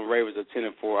Baltimore Ravens are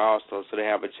 10-4 also, so they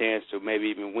have a chance to maybe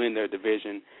even win their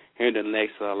division here in the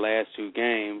next last two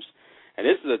games. And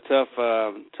this is a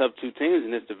tough two teams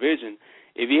in this division.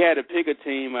 If you had to pick a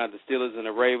team out of the Steelers and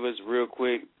the Ravens, real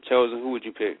quick, Chosen, who would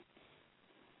you pick?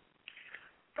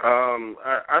 I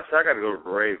got to go with the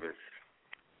Ravens.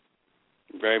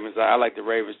 Ravens. I like the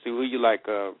Ravens too. Who you like,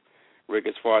 Rick,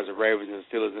 as far as the Ravens and the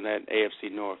Steelers in that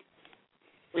AFC North?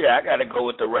 Yeah, I got to go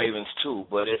with the Ravens too,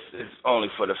 but it's only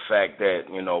for the fact that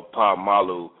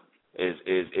Polamalu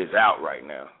is out right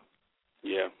now.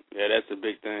 Yeah, that's a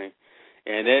big thing,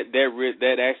 and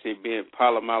that actually being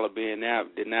Polamalu being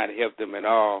out did not help them at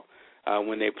all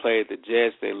when they played the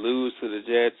Jets. They lose to the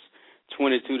Jets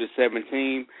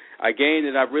 22-17. A game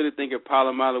that I really think if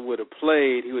Polamalu would have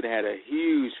played, he would have had a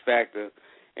huge factor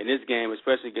in this game,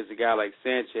 especially against a guy like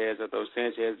Sanchez. Although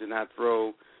Sanchez did not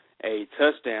throw a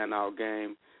touchdown all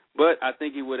game, but I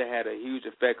think he would have had a huge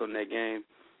effect on that game.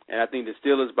 And I think the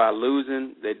Steelers, by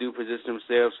losing, they do position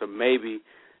themselves for maybe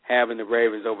having the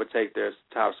Ravens overtake their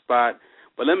top spot.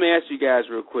 But let me ask you guys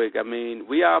real quick. I mean,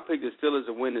 we all picked the Steelers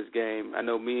to win this game. I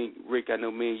know me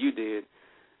and you did.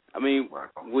 I mean,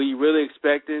 were you really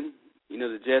expecting,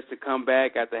 the Jets to come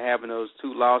back after having those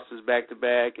two losses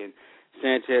back-to-back and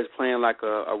Sanchez playing like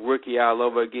a rookie all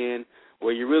over again?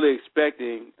 Were you really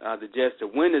expecting the Jets to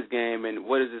win this game, and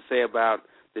what does it say about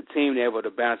the team able to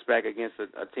bounce back against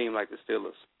a team like the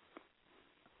Steelers?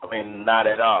 I mean, not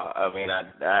at all. I mean,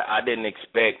 I didn't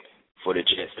expect for the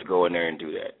Jets to go in there and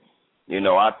do that.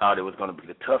 I thought it was going to be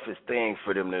the toughest thing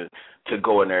for them to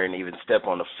go in there and even step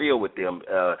on the field with them.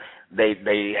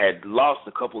 They had lost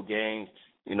a couple games,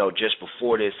 just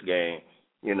before this game,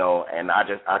 and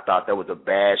I thought that was a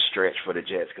bad stretch for the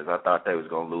Jets because I thought they was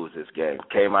going to lose this game.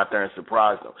 Came out there and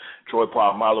surprised them. Troy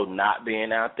Polamalu not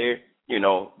being out there,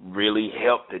 really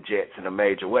helped the Jets in a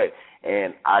major way.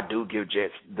 And I do give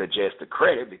the Jets the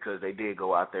credit because they did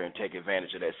go out there and take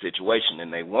advantage of that situation,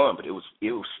 and they won. But it was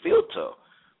still tough.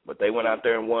 But they went out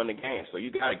there and won the game, so you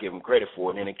got to give them credit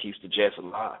for it, and it keeps the Jets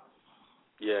alive.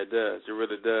 Yeah, it does. It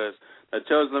really does. Now,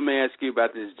 Charles, let me ask you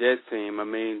about this Jets team. I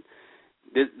mean,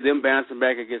 them bouncing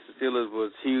back against the Steelers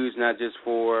was huge, not just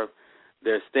for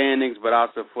their standings, but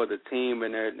also for the team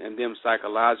and them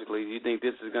psychologically. Do you think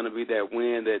this is going to be that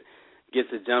win that gets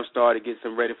a jump start and gets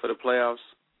them ready for the playoffs?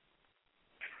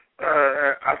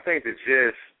 I think the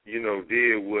Jets,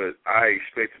 did what I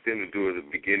expected them to do at the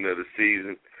beginning of the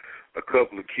season. A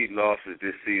couple of key losses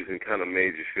this season kind of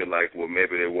made you feel like, well,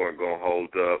 maybe they weren't going to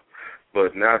hold up.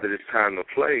 But now that it's time to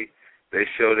play, they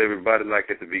showed everybody,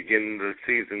 like at the beginning of the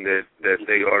season, that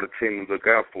they are the team to look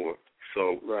out for.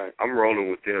 So right. I'm rolling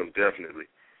with them,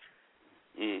 definitely.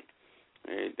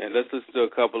 And let's listen to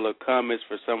a couple of comments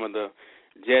for some of the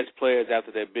Jets players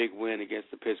after that big win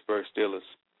against the Pittsburgh Steelers.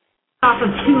 Off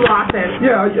of two losses.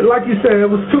 Yeah, like you said, it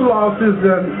was two losses,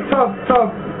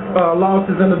 tough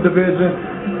losses in the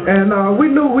division. And we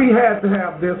knew we had to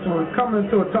have this one. Coming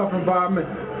into a tough environment,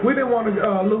 we didn't want to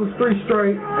lose 3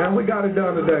 straight, and we got it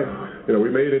done today.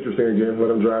 We made it interesting again, let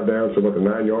them drive down to about the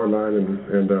 9-yard line,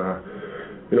 and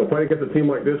playing against a team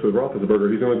like this with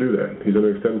Roethlisberger, he's going to do that. He's going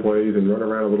to extend plays and run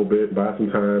around a little bit, buy some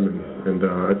time, and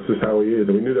that's just how he is.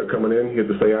 And we knew that coming in, he had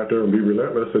to stay out there and be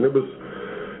relentless, and it was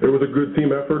a good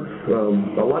team effort.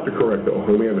 A lot to correct, though,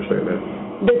 and we understand that.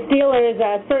 The Steelers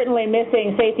certainly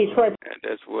missing safety Troy.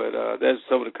 That's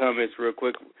some of the comments real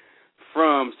quick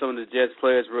from some of the Jets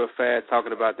players real fast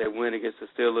talking about that win against the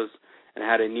Steelers and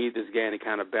how they need this game to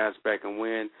kind of bounce back and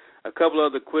win. A couple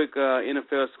other quick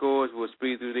NFL scores. We'll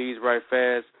speed through these right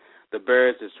fast. The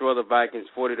Bears destroy the Vikings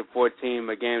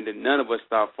 40-14, a game that none of us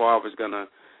thought Favre was going to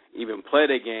even play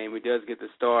the game. He does get the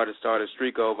start a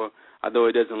streak over, although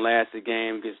it doesn't last the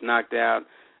game, gets knocked out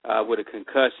with a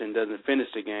concussion, doesn't finish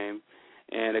the game.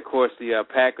 And, of course, the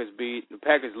Packers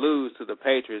lose to the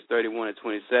Patriots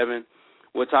 31-27.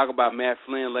 We'll talk about Matt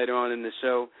Flynn later on in the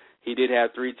show. He did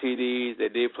have 3 TDs. They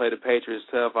did play the Patriots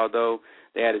tough, although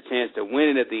they had a chance to win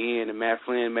it at the end, and Matt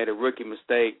Flynn made a rookie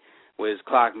mistake with his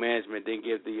clock management, didn't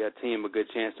give the team a good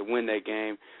chance to win that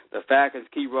game. The Falcons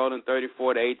keep rolling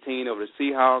 34-18 over the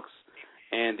Seahawks,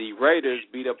 and the Raiders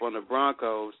beat up on the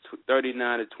Broncos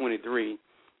 39-23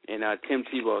 in Tim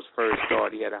Tebow's first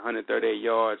start. He had 138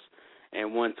 yards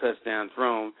and 1 touchdown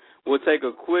thrown. We'll take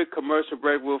a quick commercial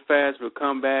break real fast. We'll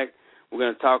come back. We're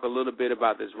going to talk a little bit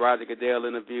about this Roger Goodell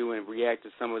interview and react to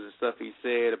some of the stuff he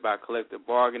said about collective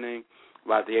bargaining,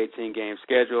 about the 18-game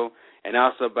schedule, and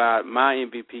also about my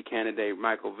MVP candidate,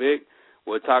 Michael Vick.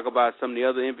 We'll talk about some of the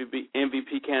other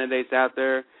MVP candidates out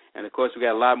there, and, of course, we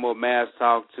got a lot more Mavs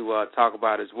talk to talk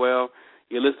about as well.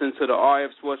 You're listening to the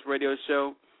RF Sports Radio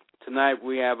Show. Tonight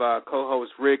we have our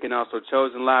co-host Rick and also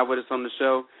Chosen live with us on the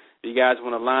show. If you guys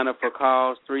want to line up for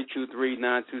calls,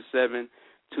 323-927-2906.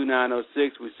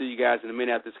 We'll see you guys in a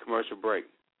minute after this commercial break.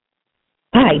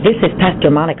 Hi, this is Pastor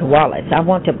Monica Wallace. I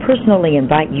want to personally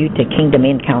invite you to Kingdom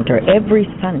Encounter every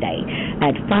Sunday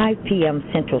at 5 p.m.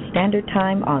 Central Standard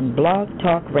Time on Blog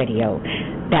Talk Radio.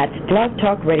 That's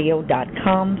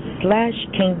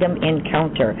blogtalkradio.com/Kingdom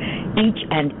Encounter each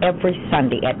and every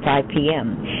Sunday at 5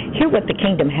 p.m. Hear what the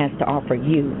Kingdom has to offer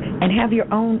you and have your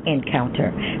own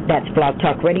encounter. That's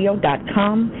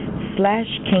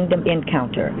blogtalkradio.com/Kingdom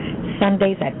Encounter.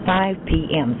 Sundays at 5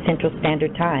 p.m. Central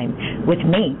Standard Time with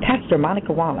me, Pastor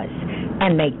Monica Wallace,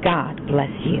 and may God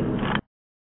bless you.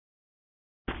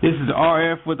 This is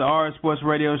RF with the RF Sports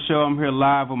Radio Show. I'm here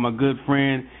live with my good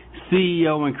friend,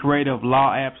 CEO and creator of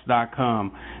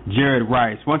LawApps.com, Jared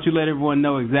Rice. Why don't you let everyone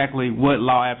know exactly what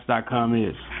LawApps.com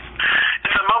is?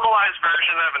 It's a mobilized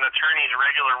version of an attorney's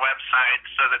regular website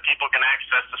so that people can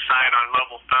access the site on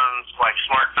mobile phones like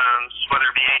smartphones, whether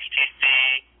it be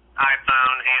HTC,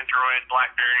 iPhone, Android,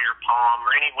 BlackBerry, or Palm,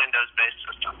 or any Windows-based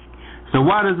system. So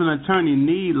why does an attorney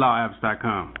need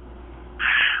LawApps.com?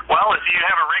 Well, if you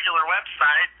have a regular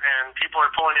website and people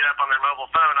are pulling it up on their mobile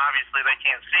phone, obviously they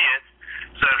can't see it.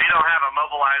 So if you don't have a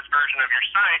mobilized version of your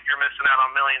site, you're missing out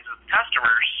on millions of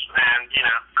customers. And,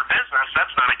 for business,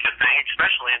 that's not a good thing,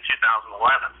 especially in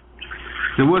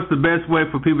 2011. So what's the best way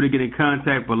for people to get in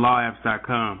contact with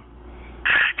LawApps.com?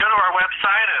 Go to our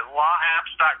website at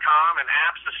lawapps.com, and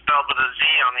apps is spelled with a Z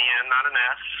on the end, not an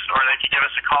S. Or they can give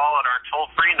us a call at our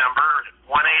toll-free number,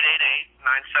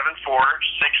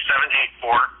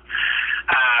 1-888-974-6784.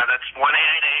 That's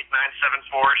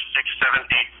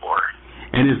 1-888-974-6784.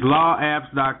 And it's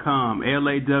lawapps.com,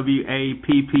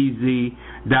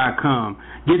 LAWAPPZ.com.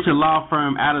 Get your law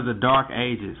firm out of the dark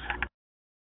ages.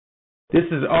 This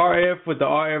is RF with the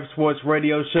RF Sports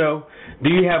Radio Show. Do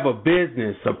you have a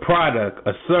business, a product,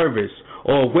 a service,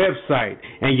 or a website,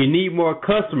 and you need more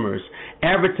customers?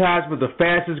 Advertise with the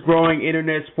fastest growing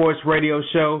internet sports radio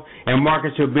show and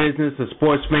market your business to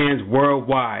sports fans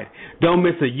worldwide. Don't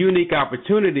miss a unique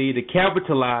opportunity to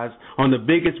capitalize on the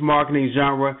biggest marketing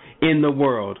genre in the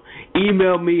world.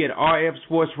 Email me at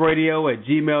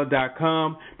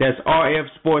rfsportsradio@gmail.com. That's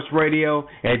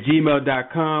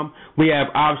rfsportsradio@gmail.com. We have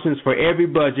options for every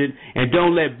budget, and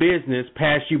don't let business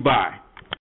pass you by.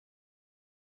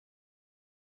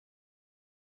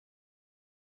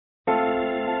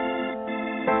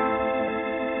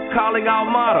 Calling all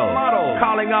models,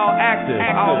 calling all actors,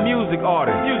 all music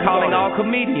artists, calling all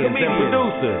comedians and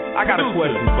producers. I got a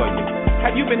question for you.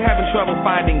 Have you been having trouble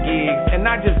finding gigs, and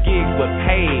not just gigs, but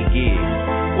paid gigs?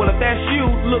 Well, if that's you,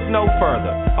 look no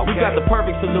further. We've got the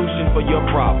perfect solution for your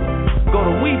problem. Go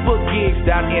to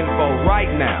WeBookGigs.info right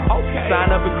now.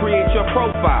 Sign up and create your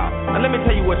profile. And let me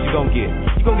tell you what you're going to get.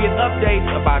 You're going to get updates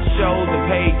about shows and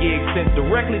paid gigs sent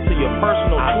directly to your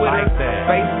personal Twitter,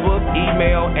 Facebook,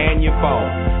 email, and your phone.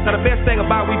 Now, the best thing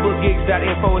about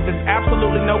WeBookGigs.info is there's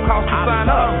absolutely no cost to sign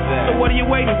up. So what are you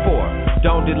waiting for?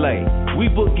 Don't delay.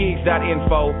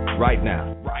 WeBookGigs.info right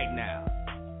now.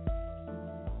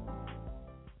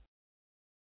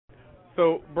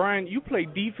 So, Brian, you play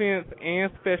defense and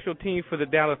special teams for the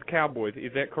Dallas Cowboys.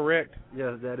 Is that correct?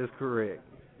 Yes, that is correct.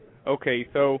 Okay,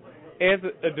 so as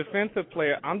a defensive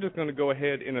player, I'm just going to go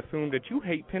ahead and assume that you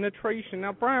hate penetration.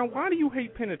 Now, Brian, why do you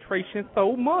hate penetration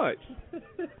so much?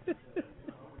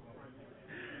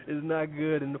 It's not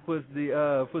good, and it puts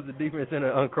the defense in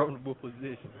an uncomfortable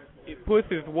position. It puts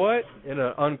us what? In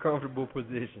an uncomfortable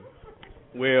position.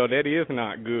 Well, that is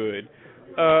not good.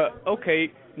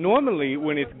 Okay. Normally,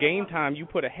 when it's game time, you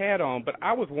put a hat on, but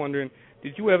I was wondering,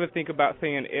 did you ever think about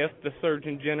saying F the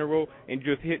Surgeon General and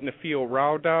just hitting the field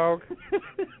raw dog?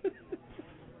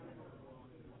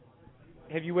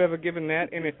 Have you ever given that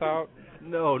any thought?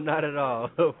 No, not at all.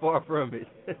 Far from it.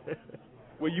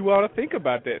 Well, you ought to think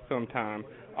about that sometime.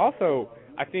 Also,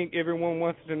 I think everyone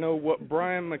wants to know what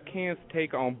Brian McCann's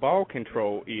take on ball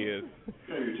control is. Your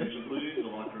attention, please. The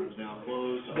locker room is now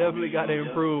closed. Definitely got to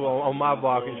improve on my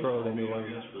ball control anyway.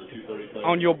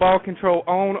 On your ball control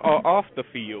on or off the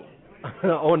field?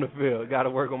 On the field. Got to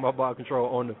work on my ball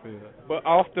control on the field. But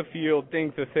off the field,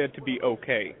 things are said to be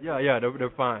okay. Yeah, they're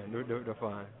fine. They're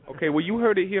fine. Okay, well, you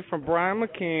heard it here from Brian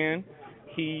McCann.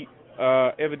 He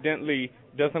evidently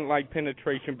doesn't like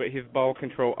penetration, but his ball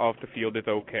control off the field is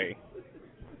okay.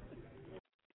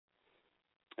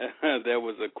 That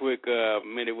was a quick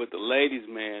minute with the ladies,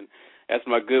 man. That's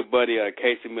my good buddy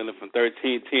Casey Miller from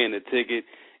 1310 The Ticket,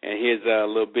 and his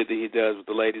little bit that he does with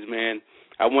the ladies, man.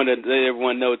 I want to let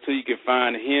everyone know, too, you can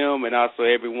find him and also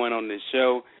everyone on this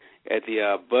show at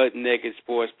the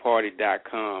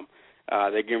buttnakedsportsparty.com.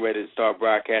 They're getting ready to start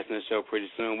broadcasting the show pretty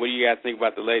soon. What do you guys think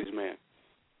about the ladies, man?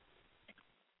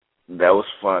 That was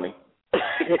funny.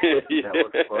 That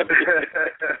was funny.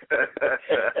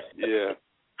 Yeah.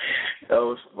 That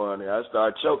was funny. I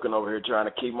started choking over here trying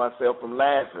to keep myself from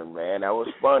laughing, man. That was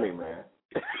funny, man.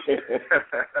 Yeah,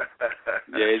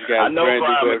 he's got. I know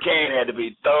Brian McCain had to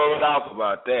be thrown off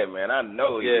about that, man. I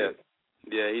know he did.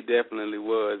 Yeah, he definitely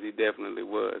was.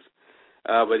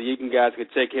 But you guys can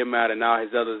check him out and all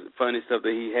his other funny stuff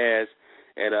that he has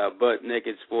at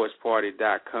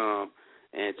buttnakedsportsparty.com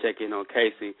and check in on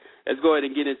Casey. Let's go ahead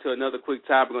and get into another quick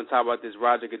topic. We're going to talk about this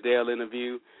Roger Goodell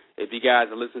interview. If you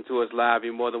guys are listening to us live,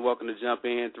 you're more than welcome to jump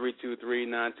in,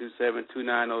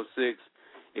 323-927-2906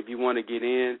 if you want to get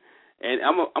in. And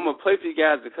I'm going to play for you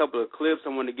guys a couple of clips. I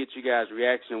want to get you guys'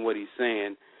 reaction on what he's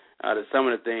saying to some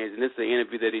of the things. And this is an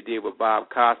interview that he did with Bob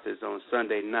Costas on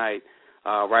Sunday night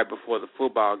right before the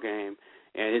football game.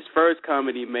 And his first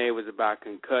comment he made was about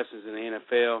concussions in the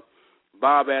NFL.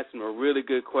 Bob asked him a really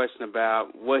good question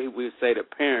about what he would say to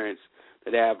parents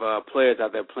that have players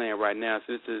out there playing right now.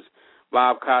 So this is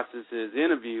Bob Costas'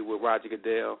 interview with Roger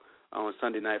Goodell on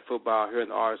Sunday Night Football here on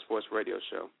the RF Sports Radio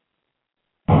Show.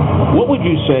 What would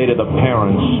you say to the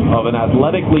parents of an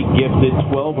athletically gifted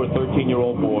 12 or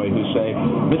 13-year-old boy who say,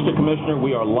 Mr. Commissioner,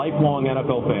 we are lifelong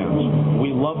NFL fans.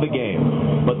 We love the game.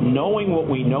 But knowing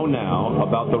what we know now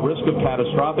about the risk of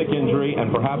catastrophic injury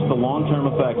and perhaps the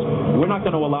long-term effects, we're not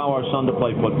going to allow our son to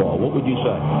play football. What would you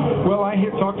say? Well, I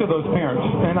talk to those parents,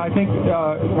 and I think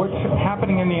what's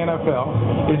happening in the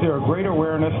NFL is there a great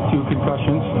awareness to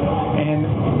concussions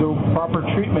and the proper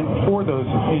treatment for those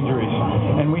injuries.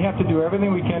 And we have to do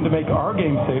everything we can to make our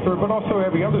game safer, but also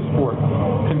every other sport.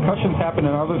 Concussions happen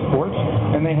in other sports,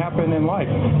 and they happen in life.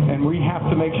 And we have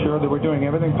to make sure that we're doing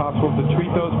everything possible to treat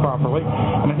those properly.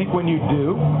 And I think when you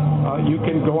do, you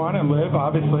can go on and live,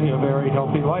 obviously, a very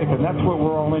healthy life. And that's what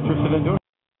we're all interested in doing.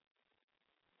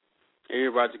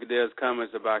 Here, Roger Goodell's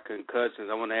comments about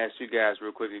concussions. I want to ask you guys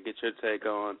real quick to get your take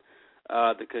on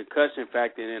the concussion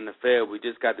factor in the NFL. We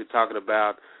just got to talking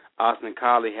about Austin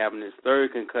Collie having his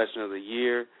third concussion of the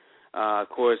year. Of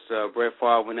course, Brett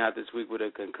Favre went out this week with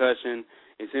a concussion.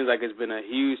 It seems like it's been a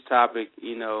huge topic,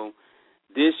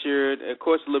 this year. Of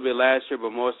course, a little bit last year,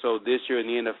 but more so this year in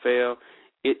the NFL.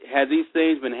 Have these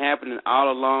things been happening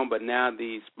all along, but now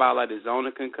the spotlight is on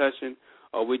the concussion,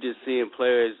 or we just seeing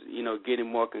players, getting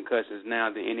more concussions now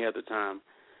than any other time?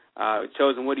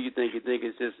 Chosen, what do you think? You think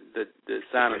it's just the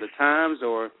sign of the times,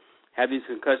 or have these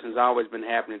concussions always been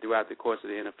happening throughout the course of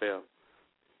the NFL?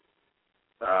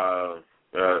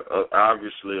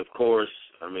 Obviously, of course,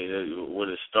 when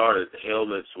it started, the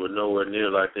helmets were nowhere near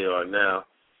like they are now.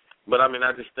 But I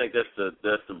just think that's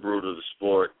the brute of the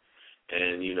sport,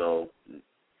 and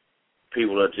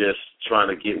people are just trying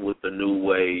to get with the new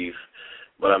wave.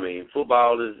 But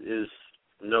football is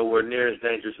nowhere near as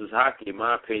dangerous as hockey, in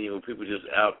my opinion, when people just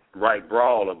outright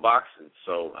brawl or boxing.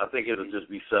 So I think it'll just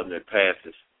be something that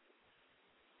passes.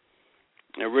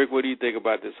 And Rick, what do you think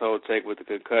about this whole take with the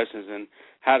concussions and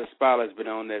how the spotlight's been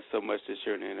on that so much this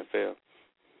year in the NFL?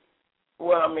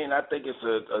 Well, I think it's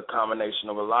a combination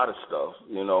of a lot of stuff.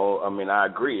 I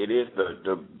agree. It is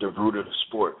the root of the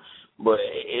sport. But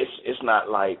it's not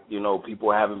like,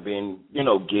 people haven't been,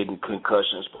 getting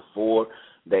concussions before.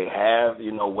 They have,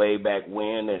 way back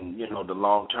when, and, the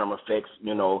long-term effects,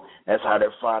 that's how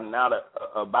they're finding out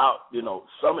about,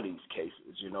 some of these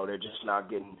cases. They're just not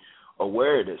getting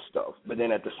aware of this stuff. But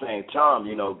then at the same time,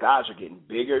 guys are getting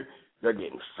bigger, they're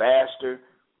getting faster,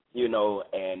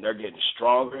 and they're getting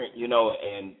stronger,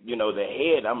 and, the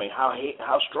head, I mean,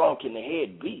 how strong can the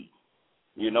head be?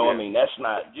 I mean, that's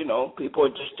not, people are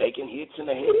just taking hits in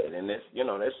the head, and that's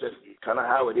just kind of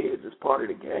how it is. It's part of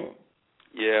the game.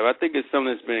 Yeah, I think it's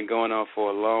something that's been going on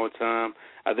for a long time.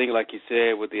 I think, like you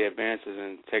said, with the advances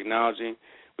in technology,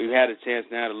 we've had a chance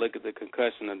now to look at the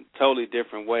concussion in a totally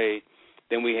different way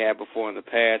than we had before in the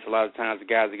past. A lot of times the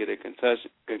guys that get a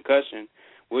concussion,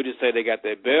 we'll just say they got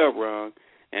their bell rung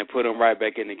and put them right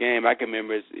back in the game. I can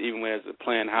remember even when I was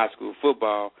playing high school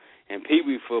football and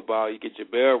pee-wee football, you get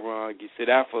your bell rung, you sit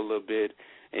out for a little bit,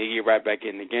 and you get right back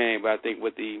in the game. But I think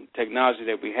with the technology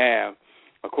that we have,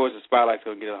 of course, the spotlight's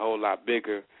going to get a whole lot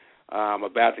bigger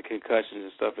about the concussions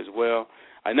and stuff as well.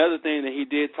 Another thing that he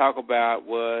did talk about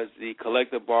was the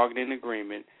collective bargaining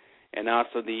agreement and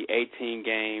also the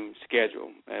 18-game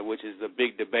schedule, which is a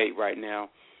big debate right now.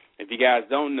 If you guys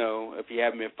don't know, if you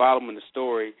haven't been following the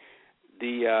story,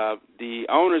 the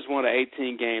owners want an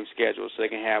 18-game schedule so they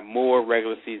can have more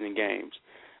regular season games.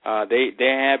 They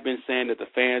have been saying that the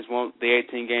fans want the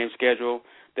 18-game schedule.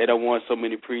 They don't want so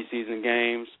many preseason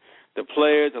games. The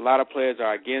players, a lot of players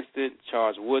are against it.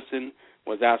 Charles Woodson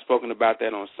was outspoken about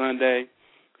that on Sunday.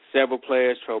 Several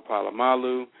players, Tro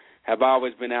Polamalu, have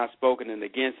always been outspoken and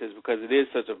against it because it is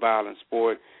such a violent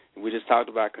sport. We just talked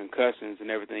about concussions and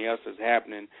everything else that's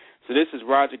happening. So this is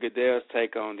Roger Goodell's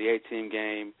take on the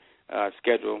 18-game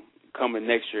schedule coming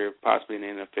next year, possibly in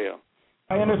the NFL.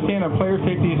 I understand that player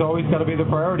safety has always got to be the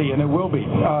priority, and it will be.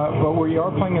 But we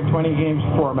are playing a 20-game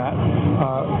format.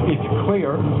 It's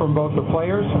clear from both the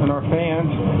players and our fans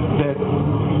that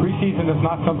preseason is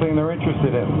not something they're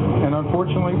interested in. And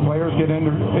unfortunately, players get in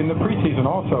the preseason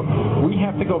also. We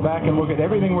have to go back and look at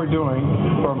everything we're doing,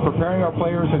 from preparing our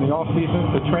players in the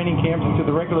off-season, the training camps, to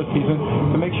the regular season,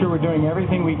 to make sure we're doing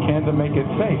everything we can to make it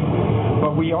safe.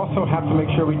 But we also have to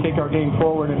make sure we take our game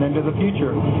forward and into the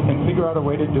future and figure out a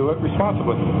way to do it responsibly.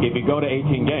 If you go to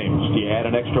 18 games, do you add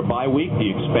an extra bye week? Do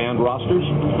you expand rosters?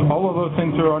 All of those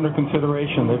things are under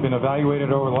consideration. They've been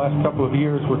evaluated over the last couple of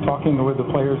years. We're talking with the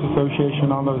Players Association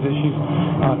on those issues.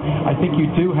 I think you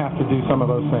do have to do some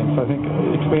of those things. I think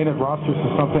expanded rosters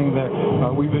is something that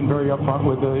we've been very upfront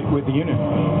with the union.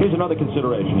 Here's another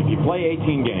consideration. If you play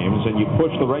 18 games and you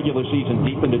push the regular season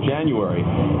deep into January,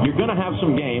 you're going to have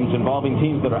some games involving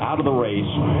teams that are out of the race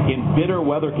in bitter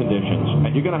weather conditions,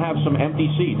 and you're going to have some empty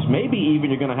seats. Maybe even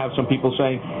you're going to have some people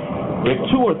saying, if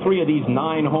 2 or 3 of these 9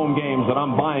 home games that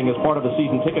I'm buying as part of the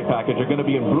season ticket package are going to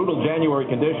be in brutal January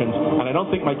conditions, and I don't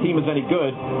think my team is any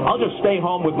good, I'll just stay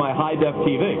home with my high-def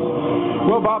TV.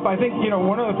 Well, Bob, I think,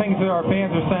 one of the things that our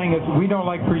fans are saying is we don't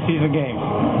like preseason games.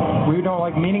 We don't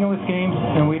like meaningless games,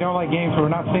 and we don't like games where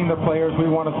we're not seeing the players we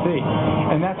want to see.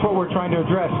 And that's what we're trying to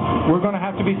address. We're going to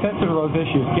have to be sensitive to those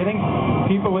issues. Getting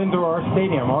people into our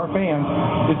stadium, our fans,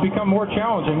 has become more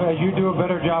challenging as you do a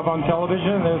better job on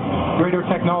television. There's greater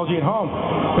technology at home.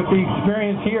 But the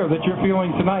experience here that you're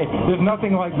feeling tonight, there's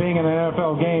nothing like being in an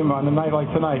NFL game on a night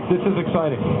like tonight. This is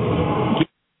exciting.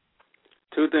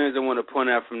 Two things I want to point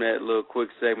out from that little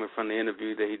quick segment from the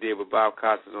interview that he did with Bob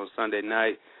Costas on Sunday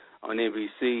night on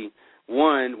NBC.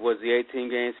 One was the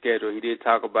 18-game schedule. He did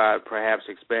talk about perhaps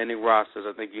expanding rosters.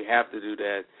 I think you have to do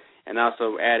that. And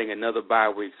also adding another bye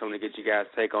week. So I'm going to get you guys'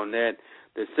 take on that.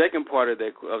 The second part of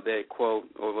that quote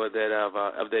or of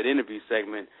that interview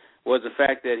segment was the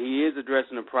fact that he is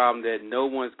addressing the problem that no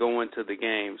one's going to the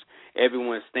games.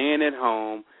 Everyone's staying at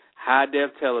home,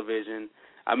 high-def television.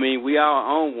 I mean, we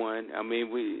all own one. I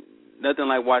mean, nothing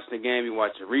like watching the game. You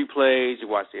watch the replays, you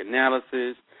watch the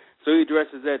analysis. So he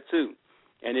addresses that too.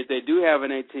 And if they do have an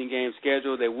 18-game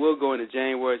schedule, they will go into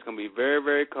January. It's going to be very,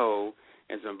 very cold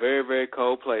in some very, very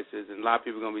cold places, and a lot of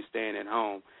people are going to be staying at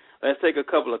home. Let's take a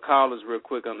couple of callers real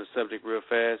quick on the subject real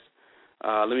fast.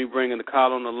 Let me bring in the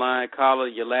caller on the line. Caller,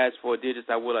 your last 4 digits.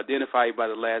 I will identify you by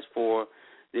the last 4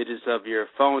 digits of your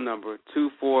phone number,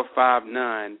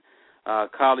 2459.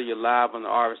 Caller, you're live on the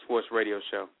RF Sports Radio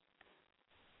Show.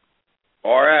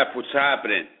 RF, what's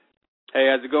happening? Hey,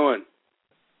 how's it going?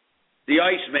 The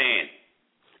Iceman.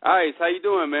 Ice, how you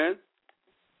doing, man?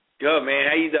 Good, man.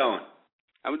 How you doing?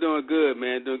 I'm doing good,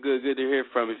 man. Doing good. Good to hear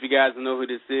from you. If you guys don't know who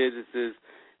this is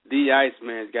the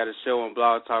Iceman. He's got a show on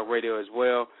Blog Talk Radio as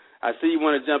well. I see you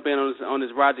want to jump in on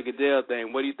this Roger Goodell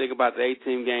thing. What do you think about the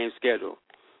 18-game schedule?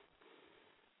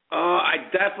 I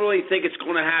definitely think it's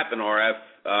going to happen,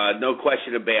 RF. No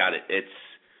question about it. It's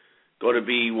going to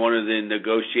be one of the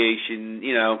negotiation,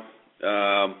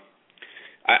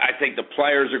 I think the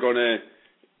players are going to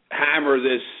hammer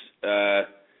this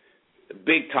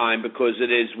big time because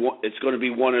it's going to be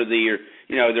one of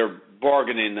they're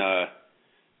bargaining,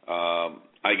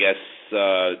 I guess,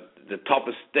 the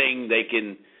toughest thing they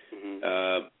can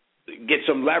get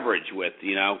some leverage with,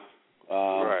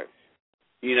 right.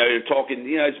 You're talking,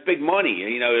 it's big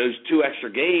money. Those 2 extra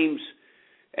games,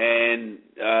 and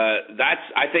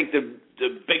that's, I think, the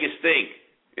biggest thing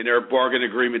in their bargain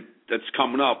agreement that's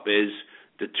coming up is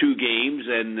the 2 games,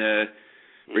 and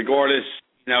regardless,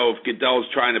 if Goodell's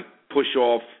trying to push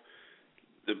off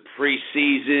the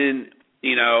preseason,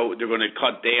 they're going to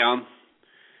cut down.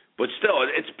 But still,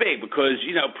 it's big because,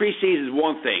 preseason is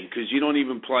one thing because you don't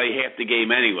even play half the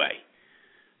game anyway.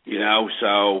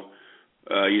 So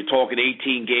you're talking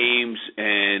 18 games,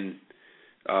 and,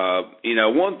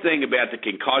 one thing about the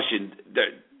concussion,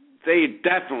 they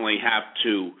definitely have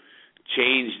to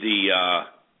change the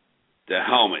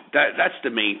helmet. That's the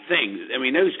main thing. I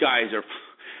mean, those guys are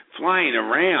flying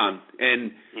around,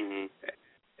 and,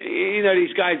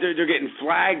 these guys, they're getting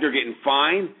flagged, they're getting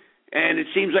fined, and it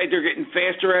seems like they're getting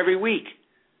faster every week.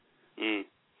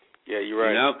 Yeah, you're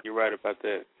right. You're right about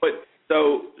that. But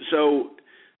so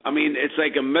I mean, it's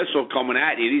like a missile coming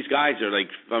at you. These guys are like,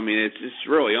 it's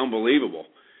really unbelievable.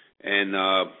 And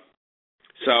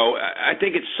so I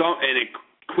think it's an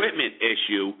equipment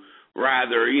issue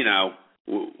rather,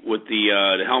 with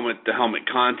the helmet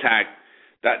contact.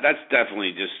 That's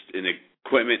definitely just an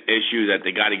equipment issue that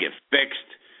they got to get fixed.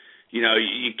 You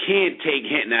can't take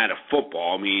hitting out of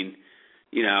football. I mean,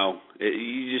 you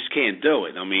just can't do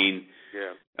it. I mean,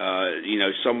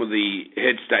 some of the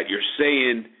hits that you're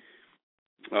seeing,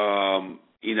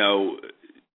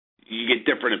 you get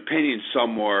different opinions.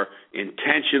 Some are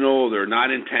intentional, they're not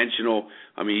intentional.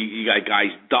 I mean, you got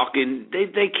guys ducking.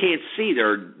 They can't see.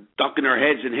 They're ducking their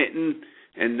heads and hitting,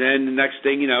 and then the next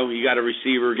thing you got a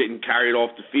receiver getting carried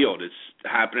off the field. It's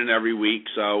happening every week,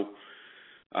 so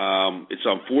it's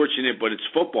unfortunate, but it's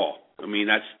football. I mean,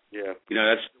 that's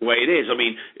that's the way it is. I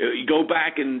mean, you go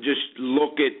back and just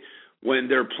look at when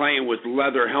they're playing with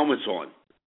leather helmets on.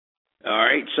 All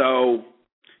right, so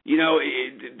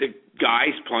the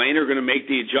guys playing are going to make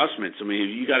the adjustments. I mean,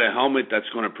 if you got a helmet that's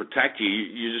going to protect you,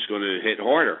 you're just going to hit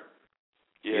harder.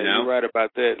 Yeah, you're right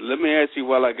about that. Let me ask you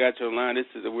while I got you online.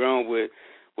 We're on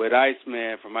with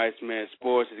Iceman from Iceman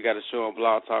Sports. He's got a show on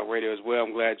Blog Talk Radio as well.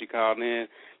 I'm glad you called in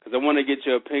because I want to get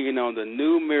your opinion on the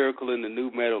new miracle in the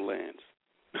new Meadowlands.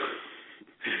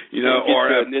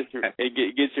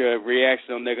 Get your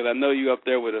reaction on that because I know you up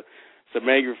there with some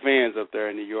angry fans up there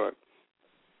in New York.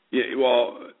 Yeah,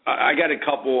 well, I got a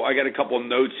couple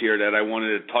notes here that I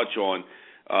wanted to touch on.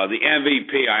 The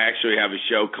MVP, I actually have a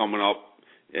show coming up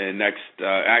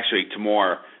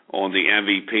tomorrow on the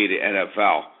MVP, the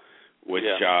NFL, which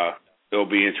they'll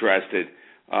be interested.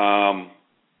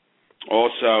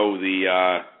 Also, you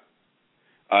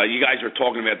guys were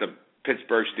talking about the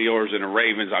Pittsburgh Steelers and the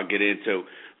Ravens. I'll get into,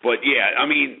 but I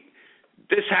mean,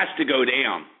 this has to go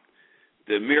down.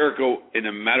 The miracle in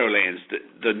the Meadowlands,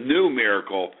 the new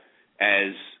miracle,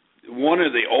 as one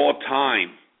of the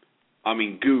all-time,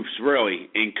 goofs really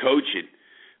in coaching.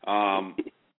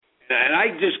 And I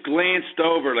just glanced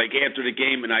over after the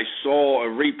game, and I saw a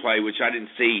replay, which I didn't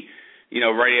see,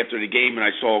 right after the game, and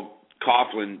I saw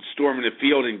Coughlin storming the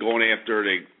field and going after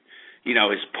his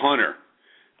punter.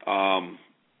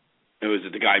 It was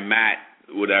the guy Matt,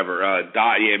 whatever.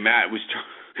 Matt was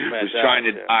trying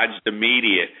to dodge the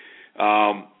media.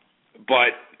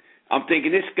 But I'm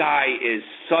thinking this guy is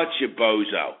such a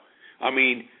bozo. I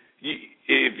mean,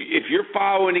 if you're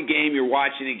following a game, you're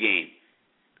watching a game.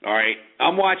 All right,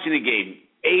 I'm watching a game.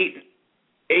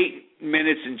 8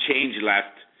 minutes and change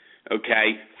left.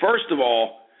 Okay, first of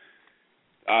all,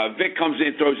 Vic comes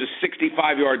in, throws a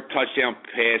 65-yard touchdown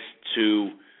pass to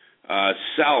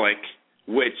Selleck,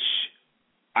 which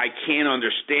I can't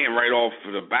understand right off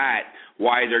the bat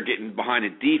why they're getting behind the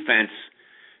defense.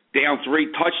 Down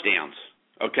 3 touchdowns.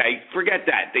 Okay, forget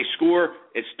that. They score.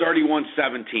 It's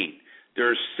 31-17.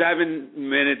 There's 7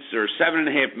 minutes or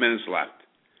 7.5 minutes left.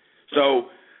 So,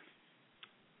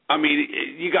 I mean,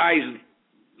 you guys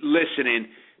listening,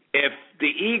 if the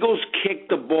Eagles kick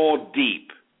the ball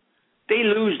deep, they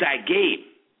lose that game.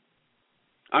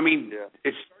 I mean,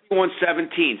 it's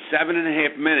 31-17,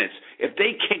 7.5 minutes. If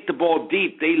they kick the ball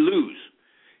deep, they lose.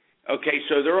 Okay,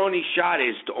 so their only shot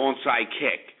is the onside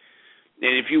kick.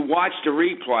 And if you watch the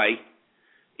replay,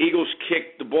 Eagles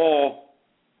kick the ball,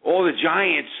 all the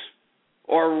Giants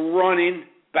are running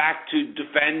back to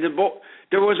defend the ball.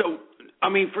 There was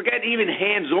forget even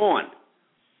hands-on,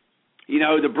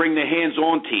 to bring the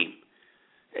hands-on team.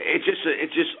 It's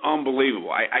just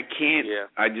unbelievable. I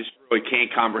just really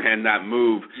can't comprehend that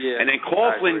move. Yeah, and then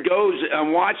Coughlin goes,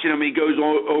 I'm watching him, he goes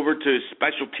over to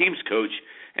special teams coach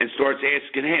and starts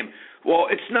asking him. Well,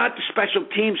 it's not the special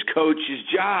teams coach's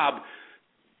job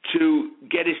to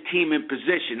get his team in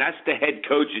position. That's the head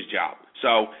coach's job.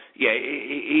 So, yeah,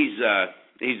 he's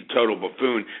a total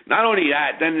buffoon. Not only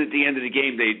that, then at the end of the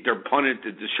game, they're punting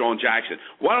to Deshaun Jackson.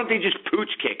 Why don't they just pooch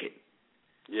kick it?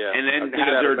 Yeah, and then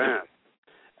have their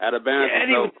out of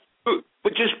bounds.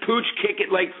 But just pooch kick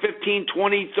it like 15,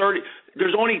 20, 30.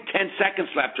 There's only 10 seconds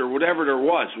left or whatever there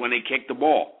was when they kicked the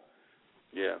ball.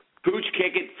 Yeah. Pooch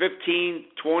kick it 15,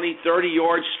 20, 30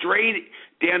 yards straight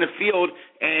down the field,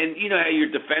 and you know how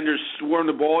your defenders swarm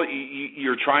the ball.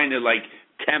 You're trying to like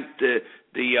tempt the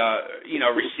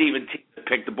receiving team to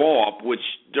pick the ball up, which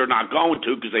they're not going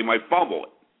to because they might fumble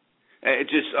it.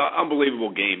 It's just an unbelievable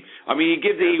game. I mean, you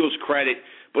give the Eagles credit,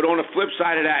 but on the flip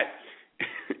side of that,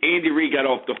 Andy Reid got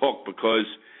off the hook because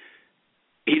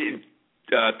he didn't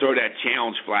throw that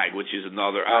challenge flag, which is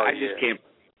another. I just can't,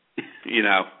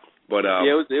 But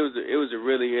it was a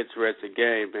really interesting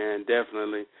game, man,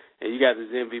 definitely. And you got this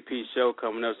MVP show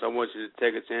coming up, so I want you to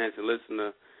take a chance and listen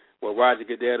to what Roger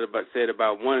Goddell said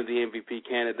about one of the MVP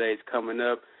candidates coming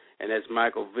up, and that's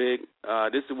Michael Vick.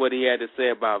 This is what he had to say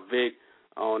about Vick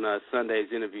on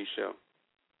Sunday's interview show.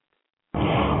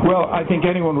 Well, I think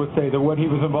anyone would say that what he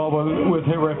was involved with was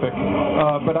horrific.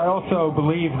 But I also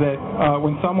believe that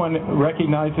when someone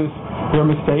recognizes their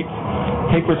mistakes,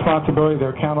 take responsibility,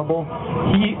 they're accountable,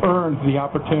 he earns the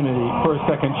opportunity for a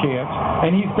second chance.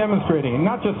 And he's demonstrating,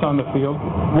 not just on the field,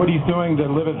 what he's doing to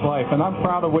live his life. And I'm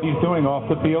proud of what he's doing off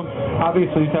the field.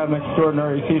 Obviously, he's had an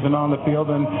extraordinary season on the field,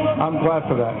 and I'm glad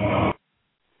for that.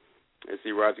 I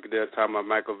see Roger Goodell talking about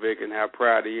Michael Vick and how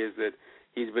proud he is that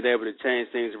he's been able to change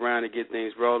things around and get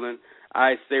things rolling.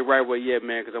 I stay right where you at,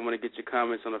 man, because I want to get your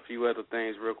comments on a few other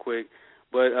things real quick.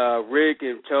 But Rick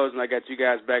and Chosen, I got you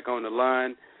guys back on the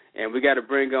line, and we got to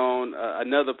bring on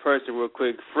another person real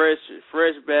quick, fresh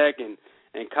back and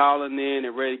calling in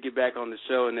and ready to get back on the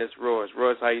show, and that's Royce.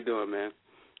 Royce, how you doing, man?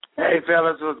 Hey,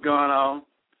 fellas, what's going on?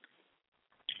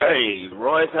 Hey,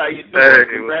 Royce, how you doing? Hey,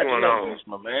 Congratulations,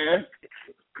 my man.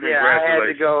 Yeah,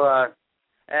 I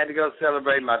had to go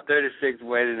celebrate my 36th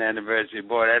wedding anniversary.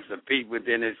 Boy, that's a peak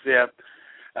within itself.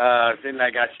 Seems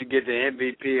like I should get the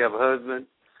MVP of husband.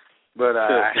 But,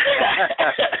 I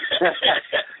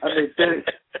mean,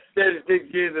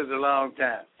 36 years is a long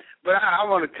time. But I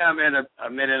want to comment a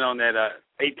minute on that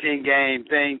 18-game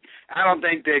thing. I don't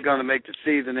think they're going to make the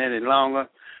season any longer.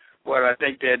 What I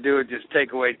think they'll do is just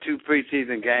take away 2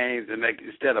 preseason games and make,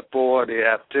 instead of 4, they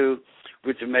have 2,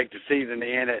 which will make the season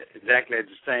end exactly at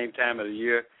the same time of the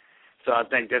year. So I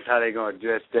think that's how they're going to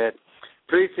address that.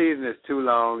 Preseason is too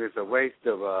long. It's a waste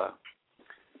of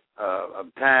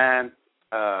time.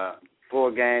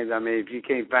 4 games. I mean, if you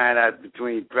can't find out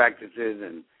between practices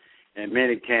and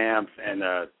mini camps and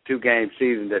 2-game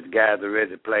season that the guys are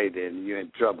ready to play, then you're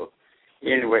in trouble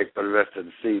anyway for the rest of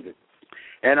the season.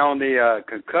 And on the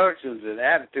concussions and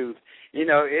attitudes,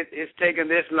 it's taken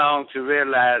this long to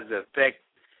realize the effect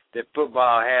that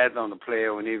football has on the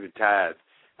player when he retires.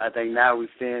 I think now we're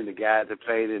seeing the guys that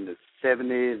played in the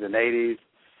 70s and 80s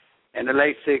and the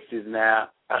late 60s now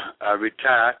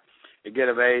retire. They get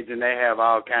of age, and they have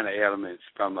all kind of elements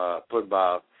from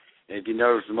football. And if you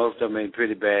notice, most of them are in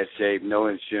pretty bad shape, no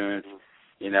insurance,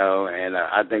 and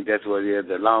I think that's what it is,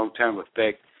 the long-term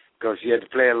effect, because you have to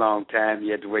play a long time.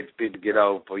 You have to wait for people to get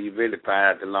old before you really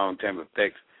find out the long-term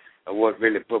effects of what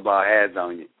really football has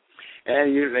on you.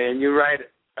 And you're right.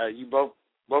 You both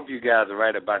of you guys are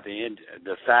right about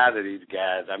the size of these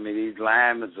guys. I mean, these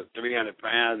linemen are 300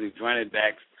 pounds. These running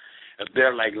backs are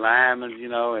built like linemen,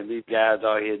 and these guys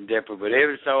are hitting different. But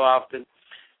every so often,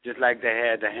 just like they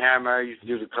had the hammer, used to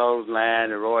do the clothesline,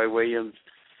 the Roy Williams,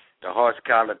 the horse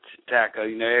collar tackle.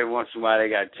 Every once in a while they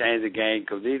got to change the game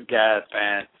because these guys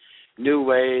find new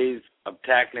ways of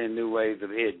tackling, new ways of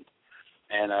hitting.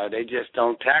 And they just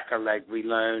don't tackle like we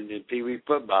learned in Pee Wee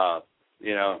football,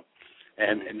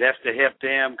 And that's to help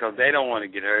them because they don't want to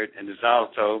get hurt. And it's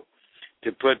also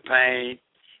to put pain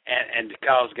and to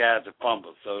cause guys to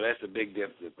fumble. So that's a big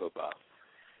difference in football.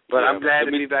 But I'm glad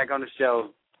to be back on the show.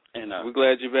 And we're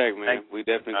glad you're back, man. We're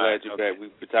definitely glad you're back.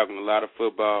 We've been talking a lot of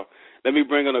football. Let me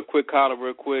bring on a quick caller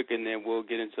real quick, and then we'll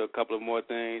get into a couple of more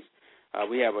things.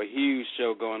 We have a huge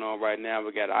show going on right now.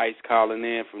 We got Ice calling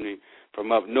in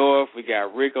from up north. We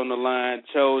got Rick on the line,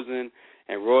 Chosen,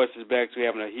 and Royce is back. So we're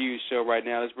having a huge show right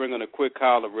now. Let's bring on a quick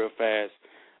caller real fast.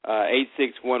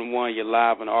 8611, you're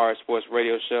live on the RF Sports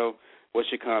Radio Show.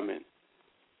 What's your comment?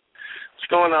 What's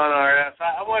going on, RF?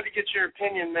 I wanted to get your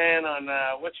opinion, man, on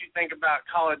what you think about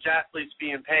college athletes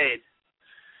being paid.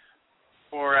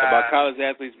 About college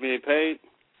athletes being paid?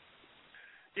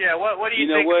 Yeah, what do you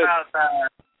think about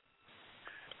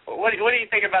what do you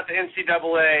think about the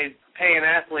NCAA paying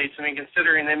athletes? I mean,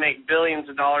 considering they make billions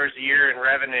of dollars a year in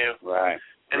revenue. Right.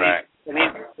 And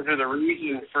these are the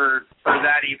reason for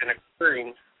that even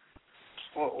occurring.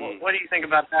 What do you think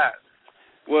about that?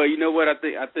 Well, you know what I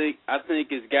think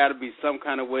it's got to be some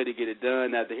kind of way to get it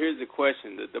done. Now, here's the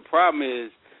question: the problem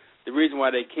is the reason why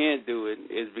they can't do it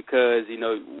is because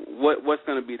what's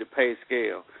going to be the pay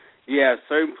scale? You have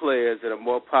certain players that are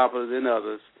more popular than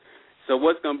others. So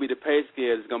what's going to be the pay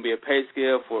scale? Is it going to be a pay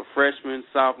scale for freshmen,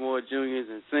 sophomores, juniors,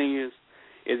 and seniors?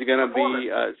 Is it going to be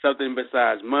something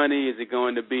besides money? Is it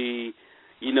going to be,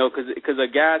 because a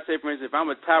guy, say, for instance, if I'm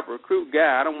a top recruit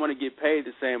guy, I don't want to get paid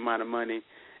the same amount of money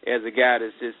as a guy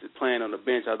that's just playing on the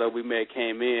bench, although we may have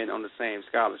came in on the same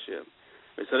scholarship.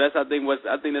 So I think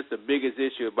that's the biggest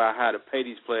issue about how to pay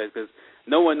these players, because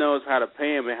no one knows how to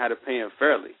pay them and how to pay them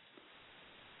fairly.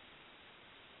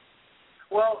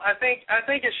 Well, I think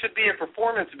it should be a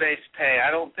performance-based pay.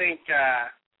 I don't think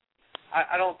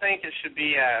it should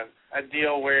be a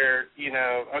deal where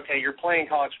okay, you're playing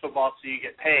college football so you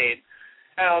get paid.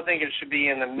 I don't think it should be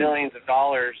in the millions of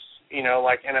dollars,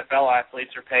 like NFL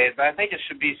athletes are paid. But I think it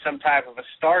should be some type of a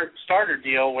starter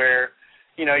deal where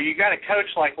you got a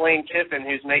coach like Lane Kiffin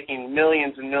who's making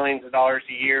millions and millions of dollars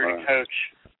a year to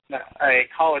coach a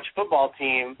college football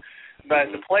team.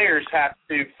 But the players have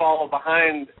to follow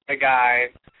behind a guy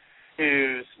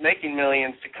who's making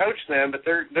millions to coach them, but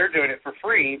they're doing it for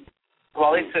free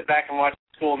while they sit back and watch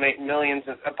the school make millions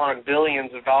upon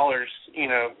billions of dollars,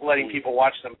 letting people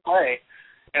watch them play.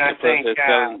 And I think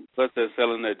plus they're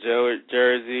selling their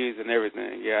jerseys and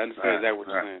everything. Yeah, I understand that what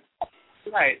you're saying.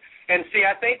 Right. And see,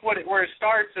 I think where it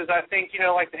starts is like the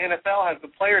NFL has the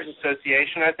Players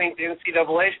Association. I think the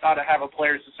NCAA ought to have a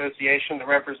Players Association that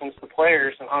represents the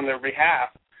players on their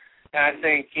behalf. And I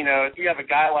think, if you have a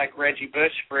guy like Reggie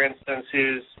Bush, for instance,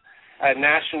 who's a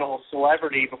national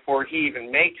celebrity before he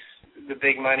even makes the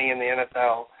big money in the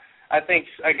NFL, I think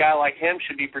a guy like him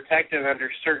should be protected under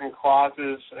certain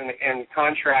clauses and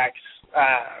contracts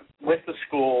with the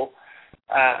school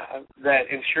that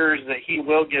ensures that he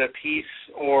will get a piece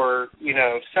or,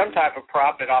 some type of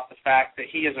profit off the fact that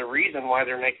he is a reason why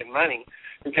they're making money.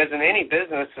 Because in any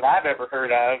business that I've ever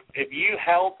heard of, if you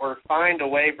help or find a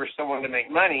way for someone to make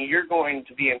money, you're going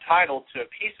to be entitled to a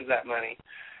piece of that money.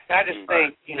 And I just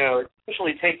think,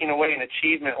 essentially taking away an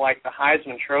achievement like the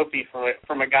Heisman Trophy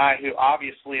from a guy who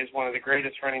obviously is one of the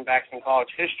greatest running backs in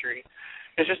college history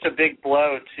is just a big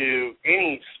blow to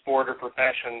any sport or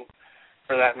profession,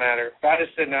 for that matter. But I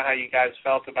just didn't know how you guys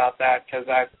felt about that, because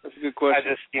that's a good question. I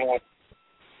just,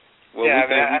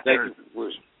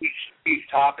 huge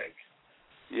topic.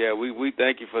 Yeah, we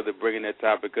thank you for bringing that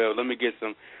topic up. Let me get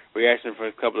some reaction from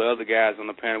a couple of other guys on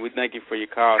the panel. We thank you for your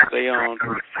call. Stay on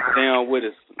with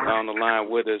us, on the line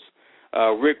with us.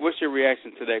 Rick, what's your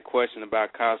reaction to that question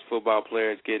about college football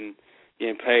players getting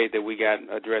paid that we got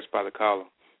addressed by the caller?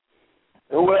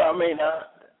 Well, I mean,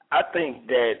 I think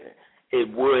that it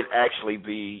would actually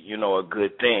be, a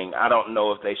good thing. I don't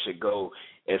know if they should go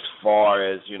as far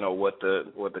as, what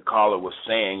the caller was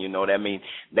saying.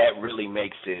 That really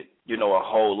makes it, a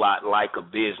whole lot like a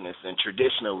business. And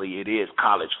traditionally it is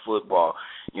college football.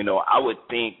 I would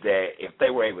think that if they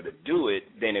were able to do it,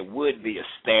 then it would be a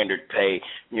standard pay.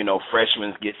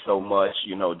 Freshmen get so much,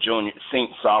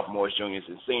 sophomores, juniors,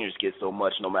 and seniors get so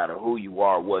much no matter who you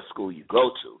are, what school you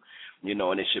go to.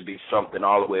 And it should be something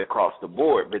all the way across the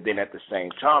board. But then at the same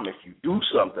time, if you do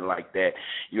something like that,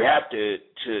 you have to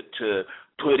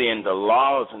put in the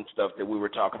laws and stuff that we were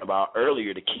talking about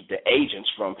earlier to keep the agents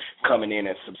from coming in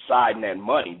and subsiding that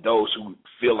money. Those who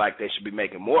feel like they should be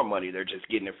making more money, they're just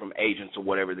getting it from agents or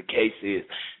whatever the case is.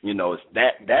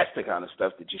 That's the kind of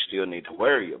stuff that you still need to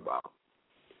worry about.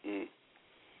 Mm.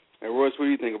 And Royce, what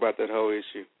do you think about that whole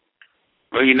issue?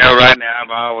 Well, right now I've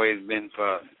always been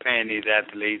for paying these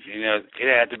athletes. It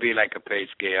had to be like a pay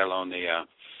scale on the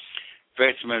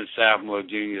freshmen, sophomores,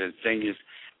 juniors, and seniors.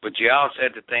 But you also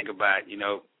have to think about,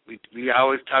 we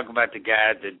always talk about the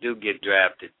guys that do get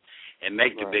drafted and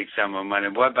make the big sum of money.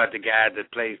 What about the guys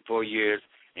that play 4 years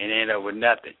and end up with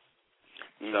nothing?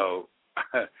 Mm. So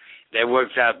that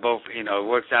works out it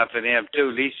works out for them too.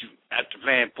 At least after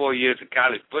playing 4 years of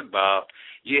college football,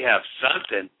 you have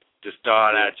something to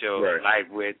start out your life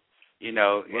with, and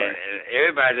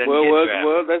everybody doesn't get drafted.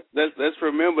 Well, let's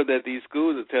remember that these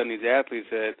schools are telling these athletes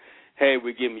that, hey,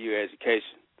 we're giving you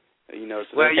education. So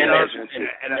about the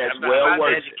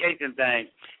education thing,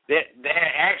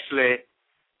 they're actually,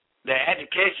 the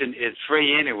education is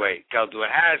free anyway, because the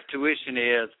highest tuition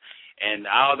is, and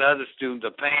all the other students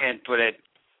are paying for that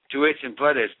tuition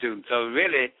for their students. So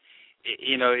really,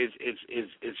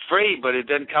 it's free, but it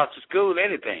doesn't cost the school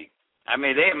anything. I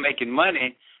mean, they're making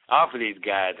money off of these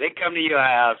guys. They come to your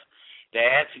house, they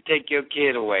ask you to take your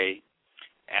kid away.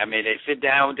 I mean, they sit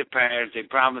down with the parents, they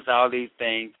promise all these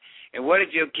things. And what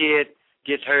if your kid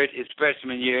gets hurt his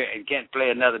freshman year and can't play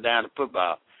another down of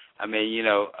football? I mean, he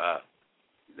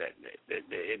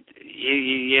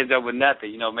ends up with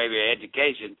nothing, maybe an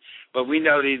education. But we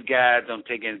know these guys don't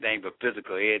take anything but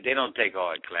physical ed. They don't take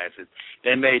hard classes.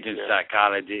 They major in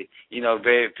psychology.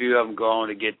 Very few of them go on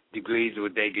to get degrees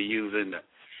that they could use in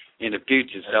the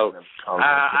future. So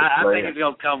I think it's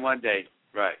going to come one day.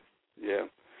 Right. Yeah.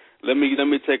 Let me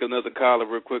take another caller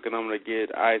real quick, and I'm going to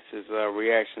get Ice's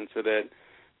reaction to that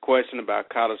question about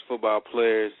college football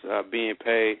players being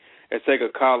paid. Let's take a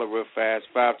caller real fast.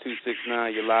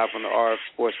 5269. You're live on the RF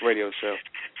Sports Radio Show.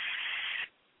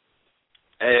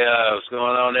 Hey, what's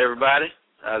going on, everybody?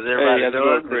 How's everybody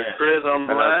doing? Chris on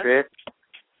the line.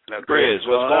 Chris,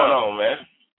 what's going on, man?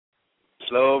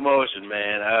 Slow motion,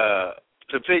 man.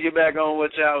 To piggyback on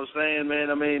what y'all was saying,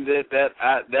 man, I mean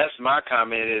that's my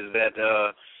comment is that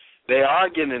they are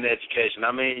getting an education.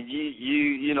 I mean,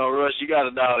 you know, Russ, you got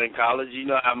 $1 in college. You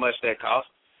know how much that costs.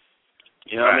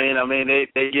 You know what I mean? I mean,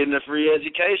 they getting a free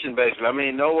education, basically. I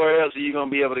mean, nowhere else are you going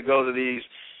to be able to go to these,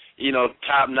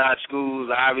 top-notch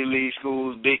schools, Ivy League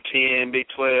schools, Big 10, Big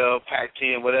 12,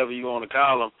 Pac-10, whatever you want to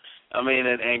call them. I mean,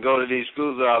 and go to these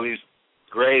schools with all these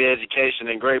great education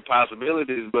and great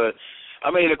possibilities. But,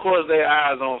 I mean, of course, their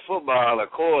eyes on football,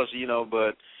 of course,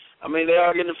 but, I mean, they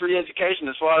are getting a free education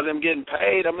as far as them getting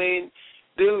paid. I mean,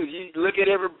 dude, you look at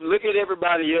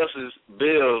everybody else's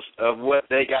bills of what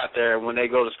they got there when they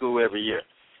go to school every year,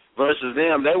 versus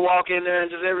them. They walk in there and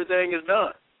just everything is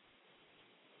done.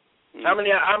 How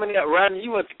many? Rodney,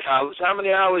 you went to college. How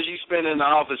many hours you spend in the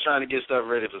office trying to get stuff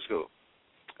ready for school?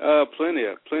 Plenty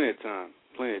of time.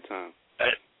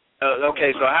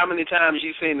 Okay, so how many times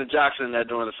you seen the jocks in there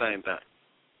doing the same thing?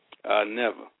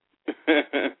 Never.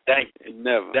 Thank you.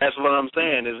 Never. That's what I'm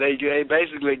saying, is they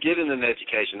basically getting an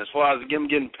education. As far as them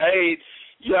getting paid,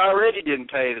 you're already getting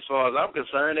paid as far as I'm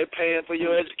concerned. They're paying for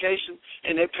your education,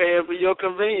 and they're paying for your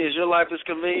convenience. Your life is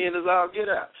convenient as all get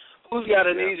out. Who's got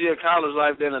an easier college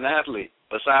life than an athlete,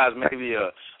 besides maybe a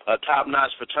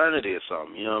top-notch fraternity or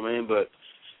something, you know what I mean? But,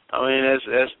 I mean,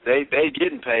 they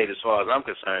getting paid as far as I'm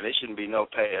concerned. There shouldn't be no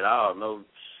pay at all, no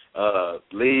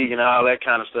league and all that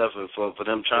kind of stuff for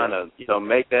them trying to,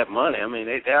 make that money. I mean,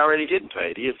 they already getting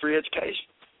paid. They get free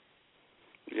education.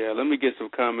 Yeah, let me get some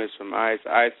comments from Ice.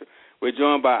 We're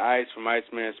joined by Ice from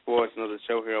Iceman Sports, another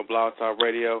show here on Blog Talk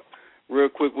Radio. Real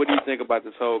quick, what do you think about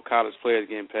this whole college players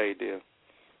getting paid deal?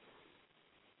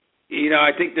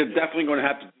 I think they're definitely going to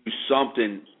have to do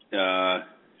something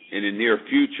in the near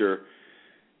future.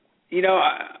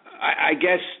 I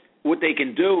guess what they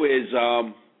can do is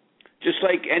just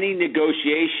like any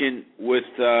negotiation with,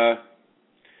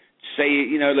 say,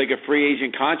 like a free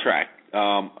agent contract.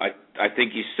 I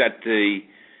think you set the,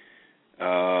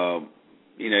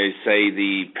 say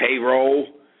the payroll,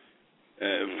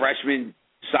 freshman,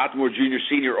 sophomore, junior,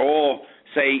 senior, all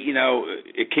say,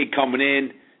 a kid coming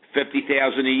in,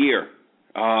 $50,000 a year.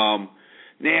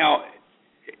 Now,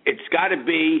 it's got to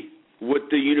be what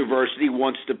the university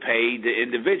wants to pay the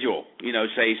individual.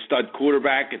 Say stud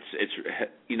quarterback, it's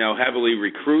heavily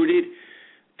recruited.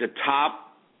 The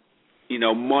top,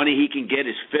 money he can get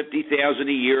is $50,000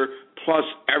 a year plus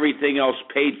everything else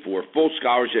paid for, full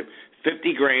scholarship,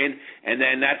 $50,000, and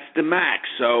then that's the max.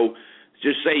 So,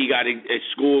 just say you got a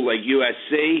school like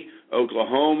USC,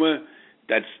 Oklahoma,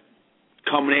 that's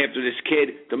coming after this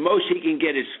kid, the most he can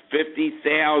get is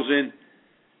 $50,000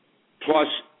 plus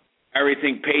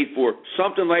everything paid for,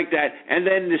 something like that. And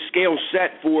then the scale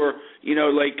set for,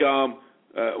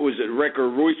 was it Rick or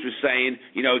Royce was saying,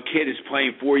 a kid is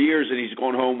playing 4 years and he's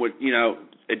going home with,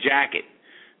 a jacket.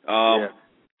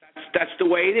 That's the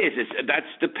way it is.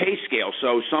 That's the pay scale.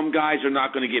 So some guys are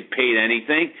not going to get paid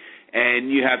anything, and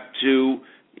you have to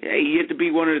be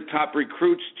one of the top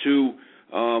recruits to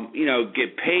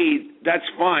get paid. That's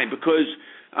fine because,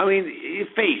 you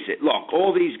face it. Look,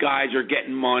 all these guys are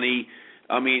getting money.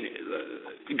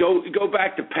 Go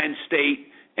back to Penn State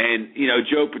and,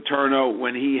 Joe Paterno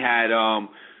when he had,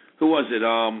 who was it?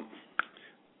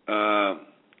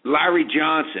 Larry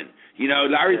Johnson.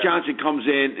 Larry Johnson comes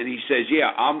in and he says,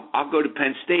 I'll go to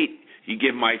Penn State. You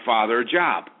give my father a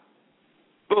job.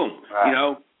 Boom. Right.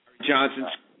 Larry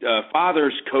Johnson's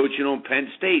father's coaching on Penn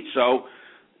State. So,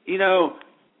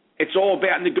 it's all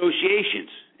about negotiations.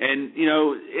 And,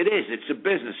 it is. It's a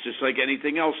business just like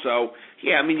anything else. So,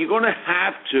 you're going to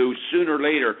have to, sooner or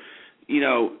later,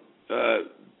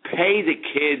 pay the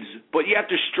kids, but you have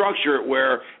to structure it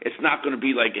where it's not going to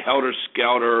be like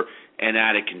helter-skelter and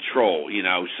out of control,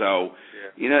 So,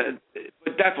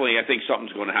 but definitely I think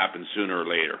something's going to happen sooner or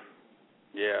later.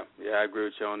 Yeah, I agree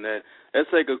with you on that. Let's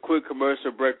take a quick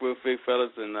commercial break real quick,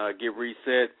 fellas, and get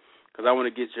reset, because I want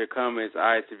to get your comments,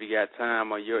 Ice, if you got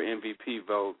time, on your MVP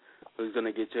vote. Who's going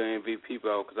to get your MVP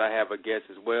vote, because I have a guest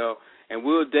as well. And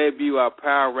we'll debut our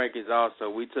power rankings also.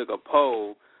 We took a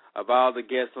poll of all the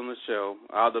guests on the show,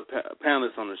 all the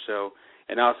panelists on the show,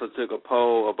 and also took a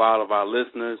poll of all of our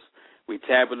listeners. We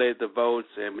tabulated the votes,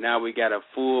 and now we got a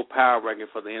full power ranking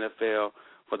for the NFL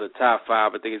for the top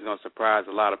 5. I think it's going to surprise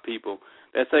a lot of people.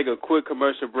 Let's take a quick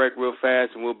commercial break real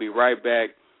fast, and we'll be right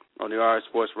back on the RF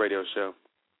Sports Radio Show.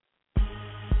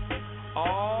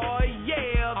 Oh,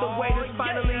 yeah, the wait is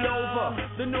finally over.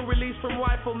 The new release from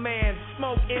Rifleman,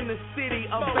 Smoke in the City,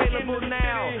 available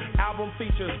now. Album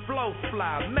features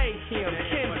Blowfly, Mayhem,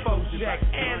 Kinfolk Jack,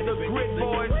 and the Grit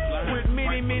Boys, with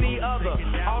many other.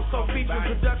 Also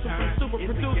featuring production from super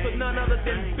producer none other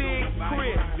than Big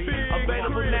Chris.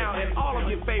 Available now at all of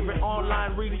your favorite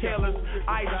online retailers,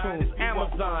 iTunes,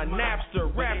 Amazon, Napster,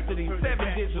 Rhapsody, 7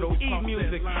 Digital,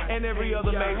 eMusic, and every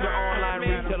other major online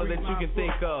retailer that you can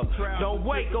think of. Don't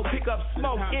wait, go pick up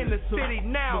Smoke in the City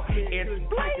now. It's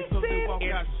blazing,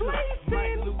 it's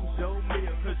blazing. Lose your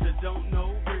meal, cause you don't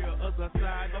know real. Other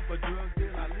side of a drug deal,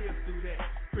 I live through that.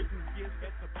 Christmas gifts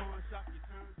at the pawn shop, you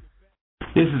turn your back.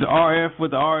 This is RF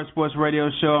with the RF Sports Radio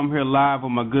Show. I'm here live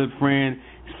with my good friend,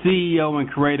 CEO and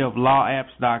creator of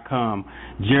LawApps.com,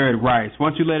 Jared Rice. Why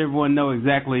don't you let everyone know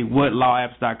exactly what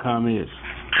LawApps.com is?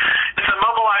 It's a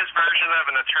mobilized version of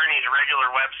an attorney's regular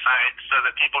website so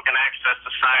that people can access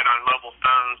the site on mobile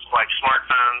phones like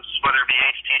smartphones, whether it be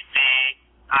HTC,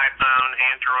 iPhone,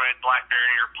 Android,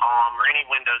 BlackBerry, or Palm, or any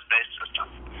Windows-based system.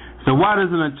 So why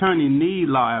does an attorney need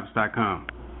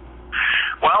LawApps.com?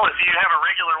 Well, if you have a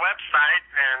regular website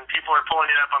and people are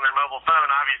pulling it up on their mobile phone,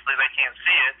 obviously they can't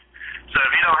see it. So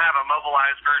if you don't have a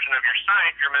mobilized version of your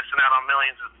site, you're missing out on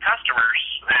millions of customers.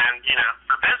 And,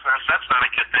 for business, that's not a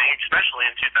good thing,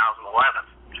 especially in 2011.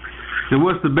 So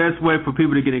what's the best way for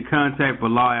people to get in contact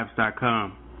with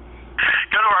LawApps.com?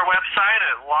 Go to our website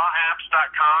at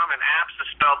lawapps.com, and apps is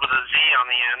spelled with a Z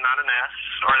on the end, not an S.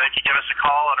 Or they can give us a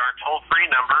call at our toll-free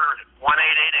number,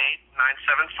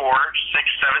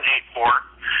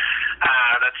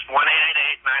 1-888-974-6784. That's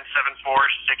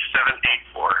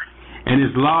 1-888-974-6784. And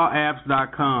it's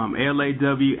lawapps.com,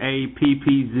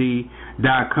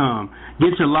 LAWAPPZ.com.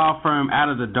 Get your law firm out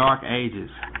of the dark ages.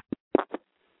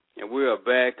 And we are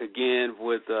back again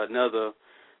with another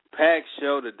packed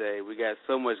show today. We got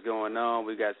so much going on.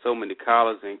 We got so many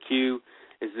callers in queue.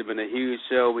 This has been a huge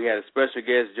show. We had a special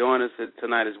guest join us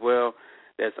tonight as well.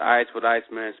 That's Ice with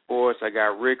Iceman Sports. I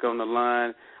got Rick on the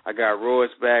line. I got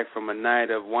Royce back from a night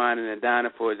of whining and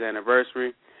dining for his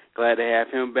anniversary. Glad to have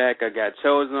him back. I got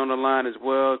Chosen on the line as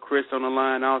well. Chris on the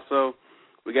line also.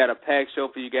 We got a packed show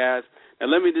for you guys. Now,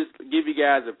 let me just give you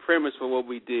guys a premise for what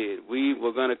we did. We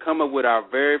were going to come up with our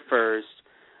very first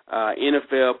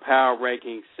NFL power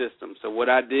ranking system. So what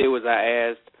I did was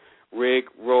I asked Rick,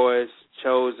 Royce,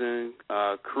 Chosen,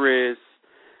 Chris,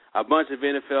 a bunch of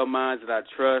NFL minds that I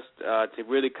trust to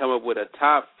really come up with a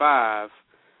top 5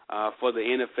 for the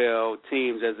NFL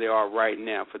teams as they are right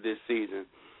now for this season.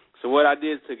 So what I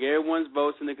did is took everyone's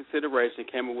votes into consideration,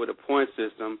 came up with a point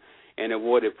system, and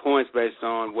awarded points based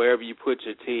on wherever you put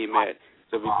your team at.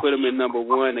 So if you put them in number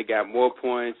 1, they got more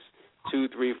points, 2,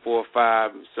 3, 4,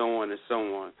 5, and so on and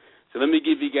so on. So let me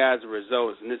give you guys the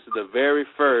results, and this is the very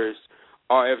first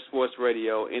RF Sports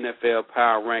Radio NFL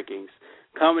Power Rankings.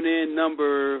 Coming in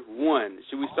number 1.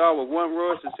 Should we start with 1,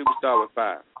 Royce, or should we start with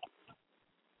 5?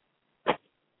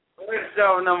 Let's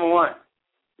start with number 1.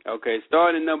 Okay,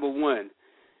 starting number 1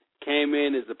 came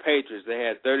in as the Patriots. They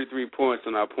had 33 points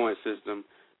on our point system.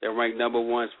 They're ranked number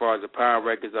 1 as far as the power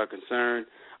rankings are concerned.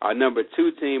 Our number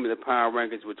 2 team in the power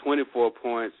rankings with 24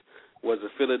 points was the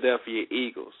Philadelphia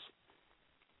Eagles.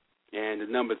 And the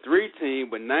number 3 team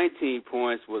with 19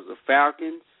 points was the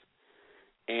Falcons.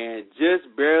 And just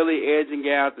barely edging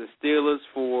out the Steelers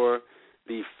for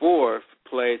the 4th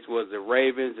place was the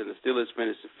Ravens, and the Steelers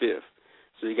finished the 5th.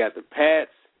 So you got the Pats,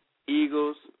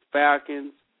 Eagles,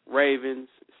 Falcons, Ravens,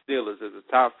 Steelers as the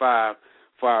top 5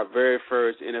 for our very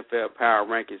first NFL power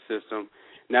ranking system.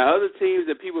 Now, other teams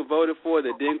that people voted for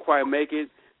that didn't quite make it,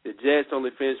 the Jets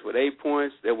only finished with 8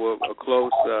 points. They were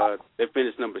close. They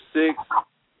finished number 6.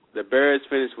 The Bears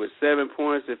finished with 7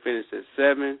 points. They finished at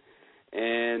 7.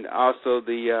 And also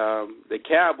the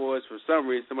Cowboys, for some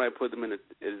reason, somebody put them in as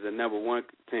the number 1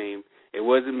 team. It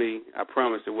wasn't me. I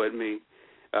promise it wasn't me.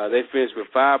 They finished with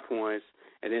 5 points.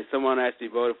 And then someone actually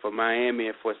voted for Miami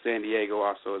and for San Diego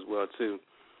also as well, too.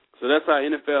 So that's our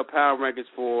NFL power rankings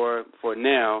for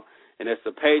now. and that's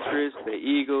the Patriots, the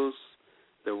Eagles,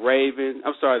 the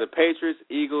Patriots,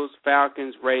 Eagles,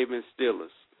 Falcons, Ravens,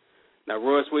 Steelers. Now,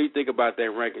 Royce, what do you think about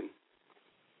that ranking?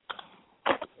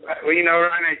 Well, you know,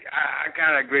 Ronnie, I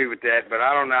kind of agree with that, but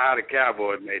I don't know how the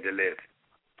Cowboys made the list.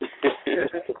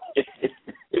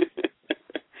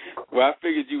 Well, I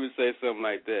figured you would say something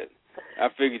like that.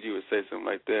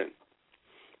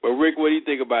 But, Rick, what do you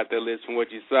think about that list from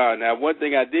what you saw? Now, one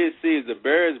thing I did see is the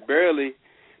Bears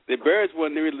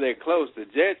wasn't really that close. The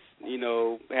Jets, you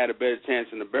know, had a better chance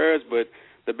than the Bears, but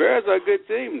the Bears are a good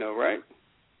team, though, right?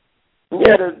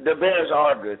 Yeah, the Bears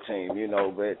are a good team, you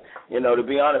know, but, you know, to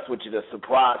be honest with you, the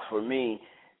surprise for me,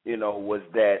 you know, was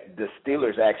that the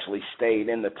Steelers actually stayed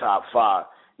in the top 5,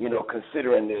 you know,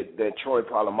 considering that Troy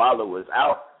Polamalu was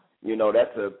out. You know,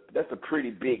 that's a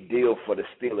pretty big deal for the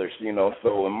Steelers, you know.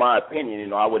 So, in my opinion, you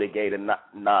know, I would have gave a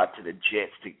nod to the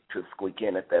Jets to squeak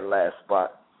in at that last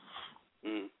spot.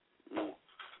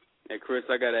 Hey, Chris,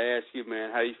 I got to ask you, man,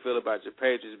 how you feel about your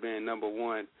Patriots being number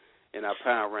 1 in our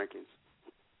power rankings?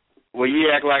 Well,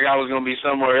 you act like I was going to be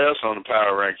somewhere else on the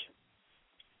power ranking.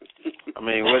 I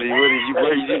mean, where did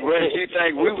you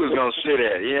think we was going to sit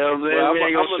at? You know what I'm saying? Well, we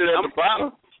ain't going to sit at the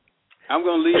bottom. I'm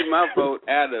gonna leave my vote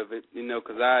out of it, you know,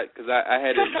 because I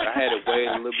had it weighed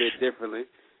a little bit differently,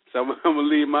 so I'm gonna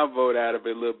leave my vote out of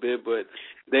it a little bit. But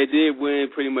they did win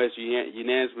pretty much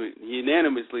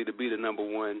unanimously to be the number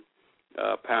 1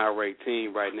 power rate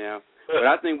team right now. But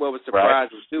I think what was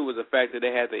surprising too was the fact that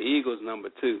they had the Eagles number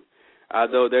 2,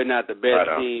 although they're not the best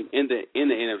team in the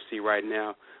NFC right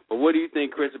now. But what do you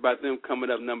think, Chris, about them coming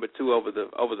up number 2 over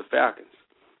the Falcons?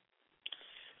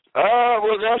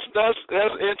 Well, that's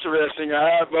interesting.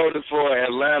 I voted for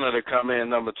Atlanta to come in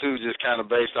number 2, just kind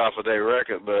of based off of their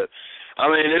record. But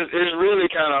I mean, it's really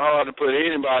kind of hard to put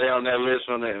anybody on that list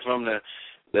from the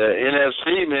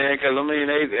NFC, man, because I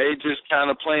mean they just kind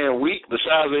of playing weak.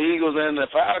 Besides the Eagles and the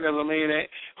Falcons, I mean,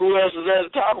 who else is there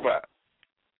to talk about?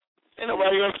 Ain't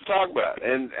nobody else to talk about.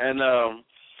 And then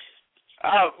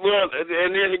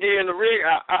again, Rick,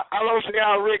 I don't see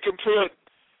how Rick can put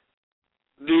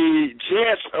the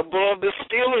Jets above the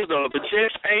Steelers, though. The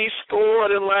Jets ain't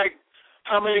scored in, like,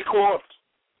 how many quarters?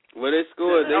 Well, they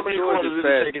scored this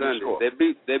past Sunday. They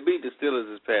beat the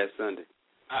Steelers this past Sunday.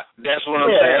 That's what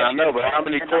I'm saying. I know, but how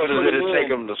many quarters did it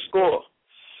take them to score?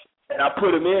 And I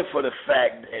put him in for the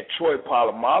fact that Troy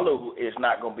Polamalu is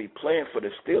not going to be playing for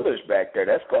the Steelers back there.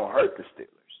 That's going to hurt the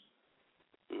Steelers.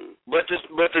 But the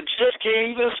Jets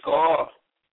can't even score.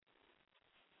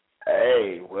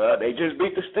 Hey, well, they just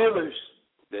beat the Steelers.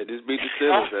 They just beat the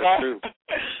Steelers. That's true.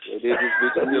 They did just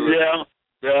beat the Steelers.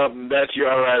 Yeah, that's you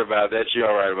all right about. I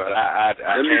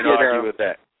can't argue with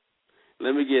that.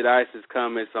 Let me get Ice's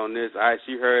comments on this. Ice,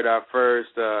 you heard our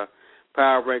first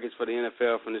power rankings for the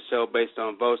NFL from the show based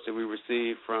on votes that we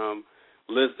received from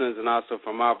listeners and also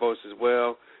from our votes as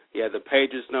well. You had the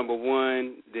Patriots number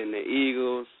 1, then the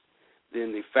Eagles,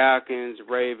 then the Falcons,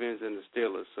 Ravens, and the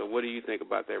Steelers. So what do you think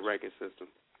about that ranking system?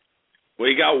 Well,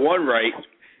 you got one right.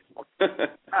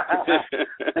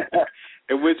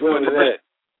 And which one is that?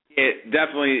 Yeah,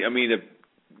 definitely. I mean,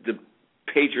 the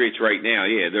Patriots right now.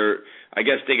 Yeah, I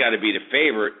guess they got to be the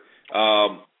favorite.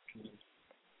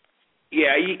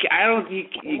 You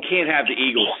can't have the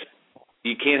Eagles.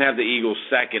 You can't have the Eagles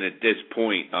second at this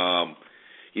point.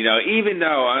 You know, even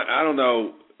though I don't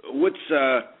know what's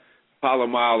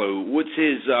Polamalu. What's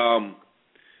his?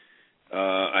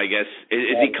 I guess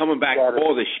is he coming back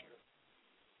all this year?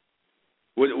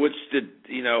 What's the,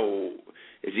 you know,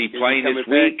 is he playing this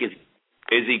week?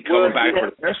 Is he coming back?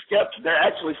 They're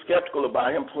actually skeptical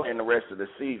about him playing the rest of the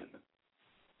season.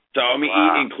 So, I mean,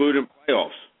 including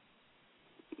playoffs.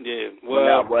 Yeah,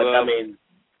 I mean,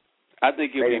 I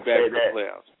think he'll be back for the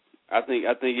playoffs. I think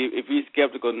if he's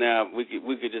skeptical now, we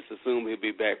could just assume he'll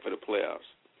be back for the playoffs.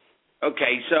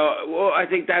 Okay, so I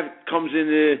think that comes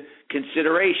into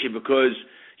consideration because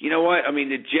you know what? I mean,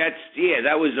 the Jets,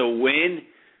 that was a win.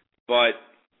 But,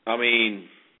 I mean,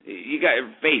 you got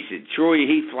to face it. Troy,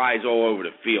 he flies all over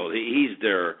the field. He's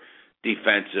their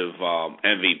defensive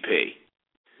MVP.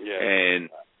 Yeah. And,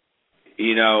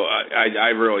 you know,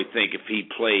 I really think if he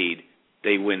played,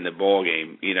 they win the ball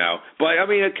game, you know. But, I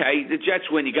mean, okay, the Jets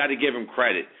win. You got to give them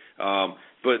credit.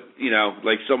 But, you know,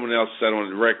 like someone else said on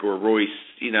the record, or Royce,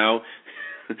 you know,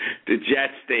 the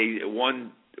Jets, they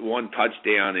won one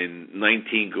touchdown in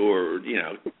 19 or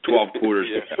 12 quarters.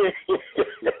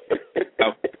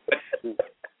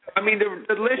 I mean,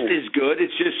 the list is good.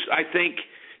 It's just, I think,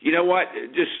 you know what?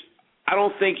 I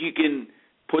don't think you can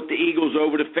put the Eagles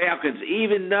over the Falcons,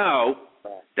 even though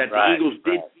that the Eagles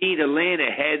did beat Atlanta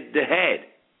head to head.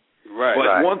 Right.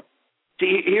 But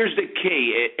here's the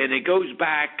key, and it goes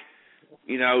back,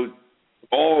 you know,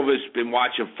 all of us been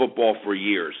watching football for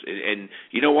years, and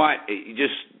you know what?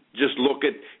 Just look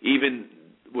at even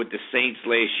with the Saints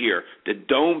last year. The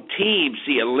dome team,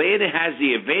 see, Atlanta has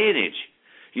the advantage.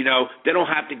 You know, they don't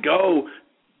have to go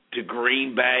to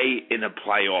Green Bay in the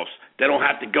playoffs. They don't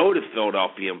have to go to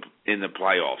Philadelphia in the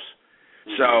playoffs.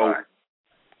 So,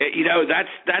 you know,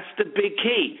 that's the big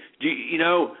key. You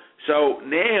know, so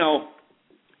now,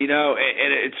 you know,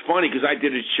 and it's funny because I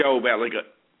did a show about like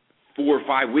 4 or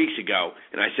 5 weeks ago,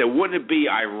 and I said, wouldn't it be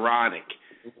ironic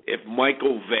if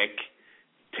Michael Vick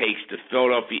takes the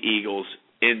Philadelphia Eagles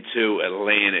into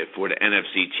Atlanta for the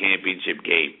NFC Championship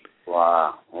game?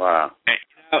 Wow.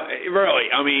 And, really,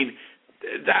 I mean,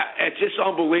 it's just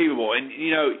unbelievable. And,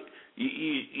 you know,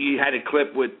 you had a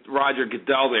clip with Roger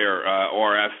Goodell there,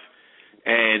 RF,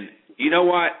 and you know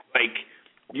what? Like,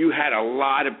 you had a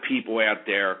lot of people out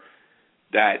there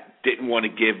that didn't want to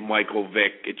give Michael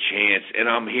Vick a chance, and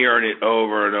I'm hearing it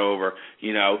over and over.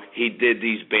 You know, he did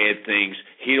these bad things.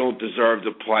 He don't deserve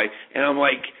to play. And I'm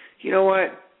like, you know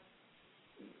what?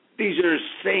 These are the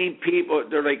same people.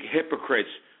 They're like hypocrites.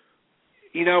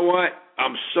 You know what?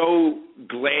 I'm so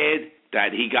glad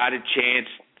that he got a chance,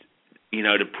 you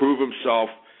know, to prove himself.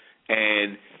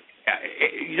 And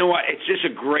you know what? It's just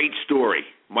a great story.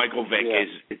 Michael Vick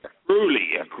is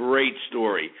truly a great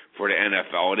story for the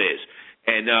NFL. It is.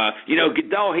 And, you know,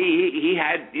 Goodell, he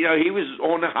had, you know, he was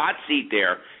on the hot seat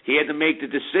there. He had to make the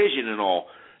decision and all.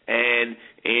 And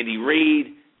Andy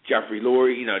Reid, Jeffrey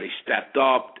Lurie, you know, they stepped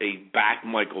up. They backed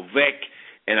Michael Vick.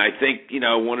 And I think, you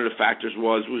know, one of the factors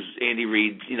was Andy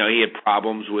Reid, you know, he had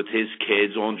problems with his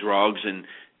kids on drugs and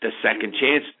the second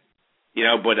chance. You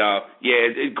know, but,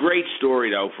 yeah, a great story,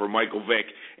 though, for Michael Vick.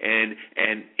 And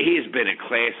he has been a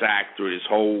class act through this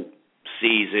whole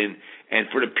season. And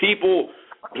for the people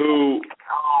who,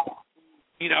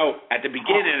 you know, at the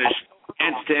beginning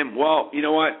against him, well, you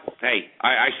know what? Hey,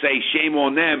 I say shame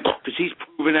on them because he's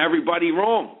proven everybody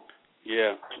wrong.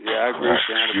 Yeah, I agree with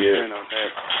you 100% on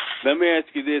that. Let me ask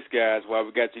you this, guys, while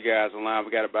we got you guys online.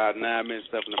 We got about 9 minutes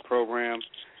left in the program.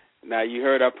 Now, you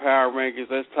heard our power rankings.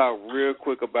 Let's talk real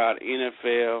quick about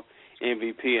NFL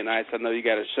MVP and Ice. I know you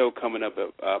got a show coming up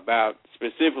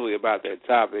specifically about that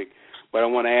topic, but I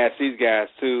want to ask these guys,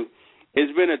 too.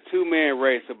 It's been a two-man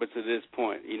race up until this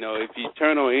point. You know, if you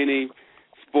turn on any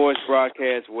sports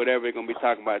broadcast, whatever, you're going to be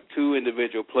talking about two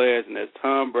individual players, and that's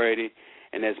Tom Brady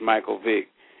and that's Michael Vick.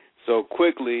 So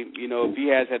quickly, you know, if you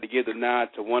guys had to give the nod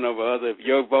to one over the other, if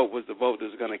your vote was the vote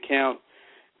that's going to count,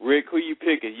 Rick, who you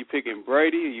picking? You picking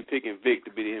Brady or you picking Vick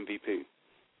to be the MVP?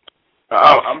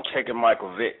 I'm taking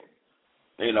Michael Vick.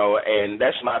 You know, and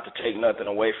that's not to take nothing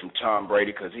away from Tom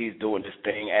Brady because he's doing this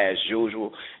thing as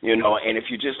usual. You know, and if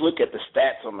you just look at the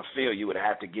stats on the field, you would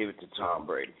have to give it to Tom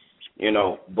Brady. You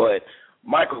know, but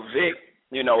Michael Vick,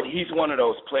 you know, he's one of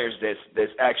those players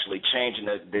that's actually changing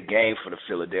the game for the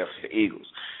Philadelphia Eagles.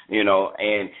 You know,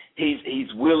 and he's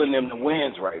willing them to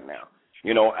wins right now.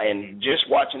 You know, and just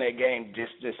watching that game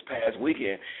this past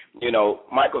weekend, you know,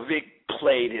 Michael Vick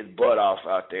played his butt off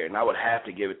out there, and I would have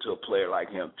to give it to a player like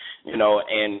him. You know,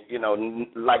 and, you know,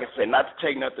 like I said, not to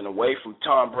take nothing away from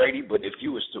Tom Brady, but if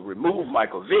you was to remove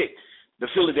Michael Vick, the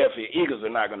Philadelphia Eagles are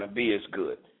not going to be as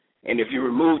good. And if you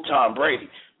remove Tom Brady,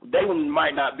 they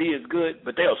might not be as good,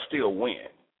 but they'll still win.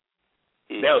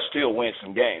 They'll still win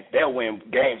some games. They'll win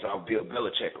games off Bill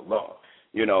Belichick alone.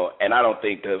 You know, and I don't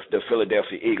think the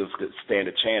Philadelphia Eagles could stand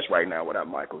a chance right now without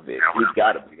Michael Vick. He's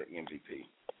got to be the MVP.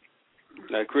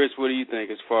 Now, Chris, what do you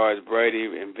think as far as Brady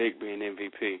and Vick being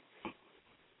MVP?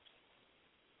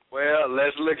 Well,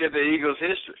 let's look at the Eagles'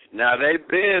 history. Now, they've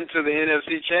been to the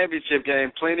NFC Championship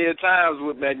game plenty of times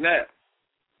with McNabb.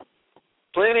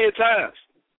 Plenty of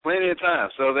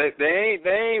times. So they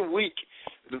ain't weak.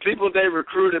 The people they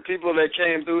recruited, people that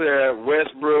came through there,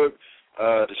 Westbrook,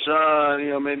 Deshaun, you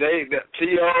know, I mean,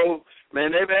 T.O.,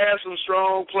 man, they've had some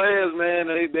strong players, man.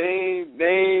 They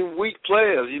ain't weak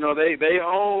players. You know, they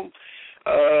home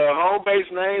base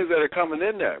names that are coming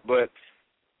in there. But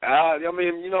I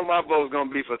mean, you know, my vote's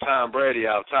gonna be for Tom Brady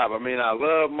out top. I mean, I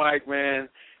love Mike, man.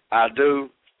 I do.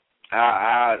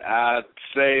 I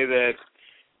say that,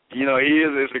 you know,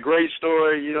 it's a great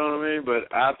story, you know what I mean?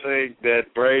 But I think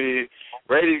that Brady's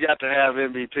got to have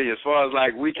MVP. As far as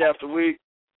like week after week,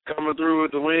 coming through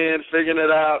with the win, figuring it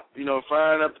out, you know,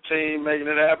 firing up the team, making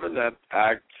it happen,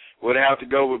 I would have to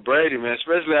go with Brady, man,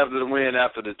 especially after the win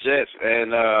after the Jets.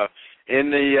 And in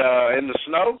the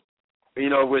snow, you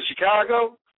know, with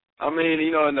Chicago, I mean,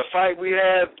 you know, in the fight we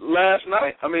had last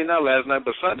night, I mean, not last night,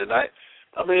 but Sunday night,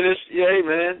 I mean, hey,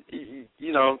 man,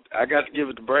 you know, I got to give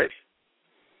it to Brady.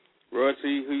 Roy, who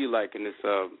you like in this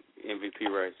MVP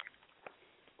race?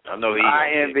 I know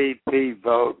my MVP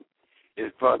vote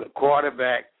is for the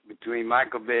quarterback between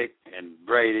Michael Vick and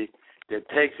Brady that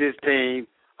takes his team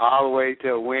all the way to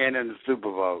a win in the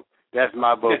Super Bowl. That's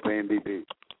my vote for MVP.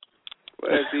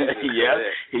 Well, yeah,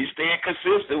 he's staying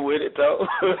consistent with it, though.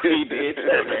 He did say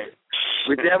that.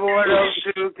 Whichever one of those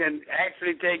two can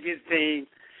actually take his team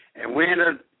and win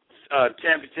a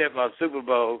championship or Super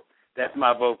Bowl, that's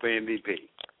my vote for MVP.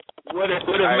 What if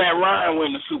Matt Ryan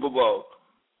win the Super Bowl?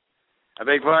 I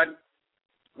beg your pardon?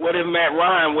 What if Matt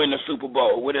Ryan win the Super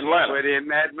Bowl with Atlanta? What if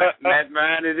Matt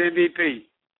Ryan is MVP?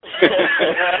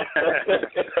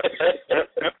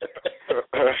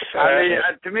 I mean,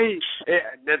 to me,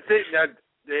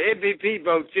 the MVP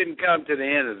vote shouldn't come to the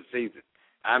end of the season.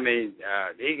 I mean,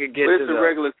 he could get to the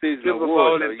regular season Super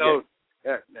Bowl and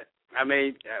I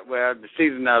mean, well, the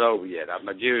season's not over yet.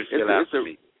 My jury's still out for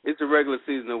me. It's a regular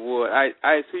season award.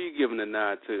 Who you giving a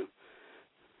nod to?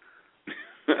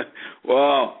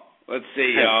 Well, let's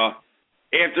see, y'all.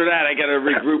 After that, I got to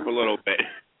regroup a little bit.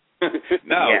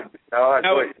 No,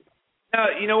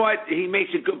 you know what? He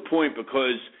makes a good point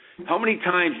because how many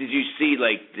times did you see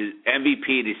like the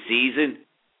MVP of the season,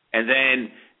 and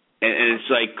then and it's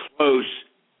like close,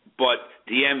 but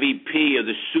the MVP of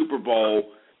the Super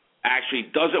Bowl actually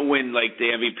doesn't win like the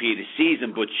MVP of the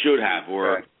season, but should have,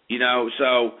 or right. You know.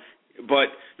 So, but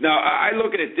no, I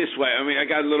look at it this way. I mean, I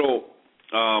got a little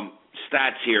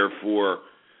stats here for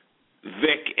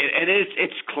Vic, and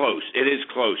it's close. It is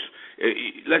close.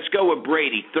 Let's go with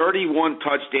Brady. 31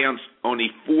 touchdowns, only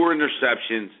 4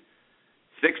 interceptions,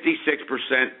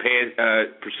 66%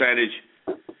 percentage,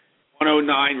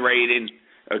 109 rating.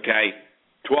 Okay,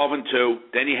 12-2.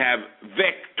 Then you have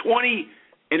Vic, 20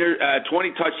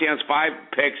 touchdowns, 5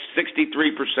 picks,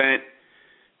 63%,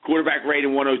 quarterback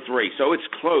rating 103. So it's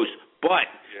close. But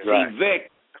see,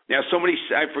 Vic. Now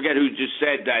I forget who just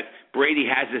said that Brady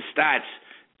has the stats.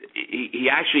 He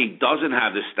actually doesn't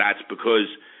have the stats because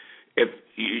if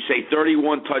you say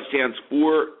 31 touchdowns,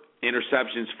 4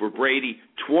 interceptions for Brady,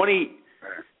 20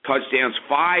 touchdowns,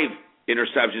 5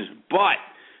 interceptions, but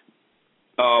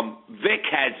Vic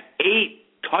has 8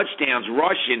 touchdowns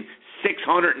rushing,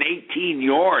 618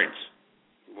 yards.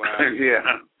 Wow.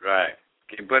 Yeah, right.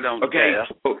 Can you put it on the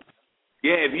test? So,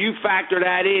 yeah, if you factor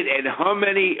that in, and how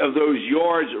many of those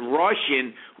yards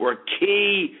rushing were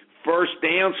key first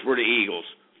downs for the Eagles?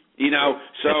 You know,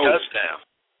 so touchdown.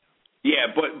 Yeah,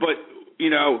 but you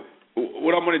know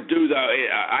what I'm going to do though.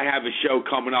 I have a show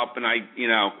coming up, and I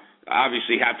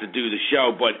obviously have to do the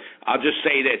show. But I'll just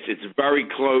say this: it's very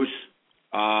close.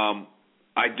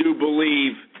 I do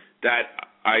believe that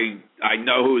I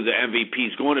know who the MVP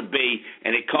is going to be,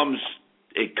 and it comes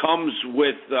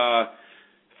with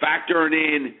factoring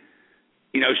in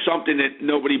something that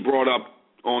nobody brought up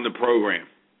on the program.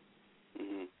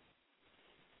 Mm-hmm.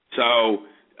 So.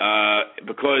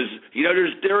 Because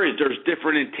there's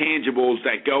different intangibles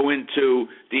that go into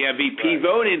the MVP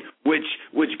voting, which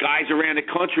guys around the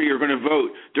country are going to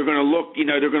vote. They're going to look,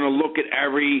 they're going to look at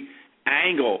every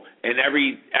angle and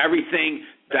everything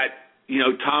that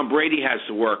Tom Brady has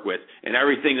to work with, and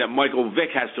everything that Michael Vick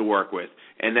has to work with,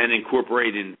 and then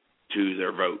incorporate into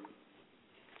their vote.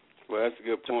 Well, that's a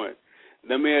good point.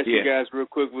 Let me ask you guys real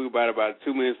quick. We've got about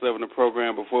 2 minutes left in the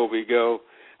program before we go.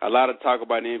 A lot of talk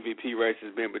about the MVP race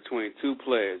has been between 2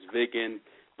 players, Vic and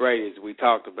Brady, as we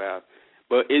talked about.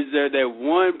 But is there that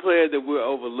one player that we're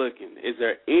overlooking? Is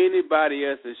there anybody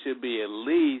else that should be at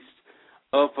least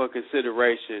up for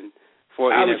consideration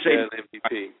for NFL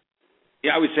MVP?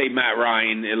 Yeah, I would say Matt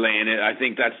Ryan, Atlanta. I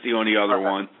think that's the only other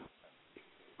one.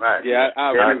 Right. Yeah,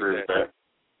 I agree with that.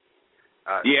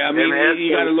 Yeah, I mean,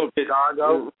 you got to look at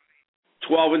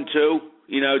 12-2.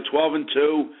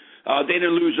 12-2. They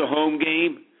didn't lose a home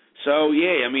game. So,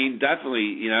 yeah, I mean,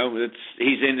 definitely,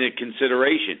 he's in the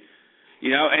consideration.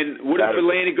 And what if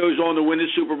Atlanta goes on to win the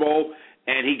Super Bowl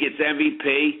and he gets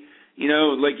MVP?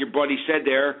 Like your buddy said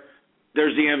there's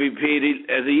the MVP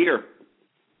of the year.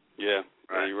 Yeah,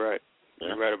 you're right.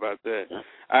 You're right about that. Yeah.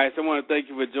 All right, so I want to thank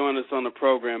you for joining us on the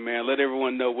program, man. Let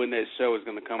everyone know when that show is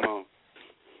going to come on.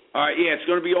 All right, yeah, it's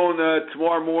going to be on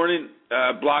tomorrow morning,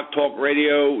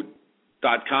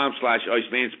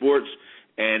 blogtalkradio.com/Iceman Sports.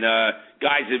 And,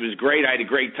 guys, it was great. I had a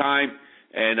great time.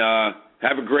 And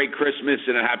have a great Christmas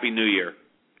and a Happy New Year.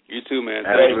 You too, man.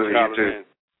 Thanks for calling, man.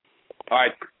 All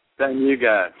right. Thank you,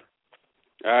 guys.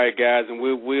 All right, guys, and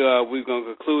we're going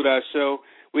to conclude our show.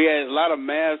 We had a lot of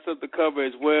Mavs stuff to cover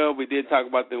as well. We did talk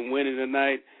about them winning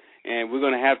tonight, and we're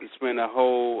going to have to spend a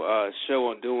whole show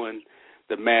on doing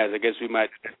the Mavs. I guess we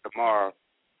might do that tomorrow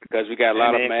because we got a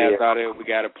lot of Mavs out there. We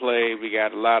got to play. We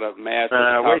got a lot of Mavs.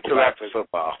 Wait till after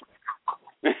football.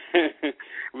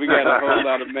 We got a whole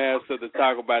lot of Mavs to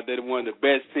talk about. They're one of the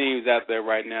best teams out there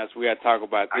right now, so we got to talk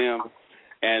about them.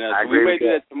 And so we may do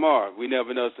that tomorrow. We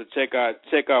never know. So check our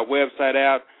website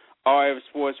out,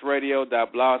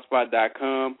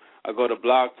 rfsportsradio.blogspot.com, or go to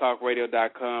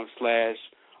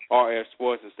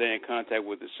blogtalkradio.com/rfsports and stay in contact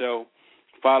with the show.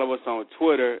 Follow us on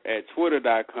Twitter at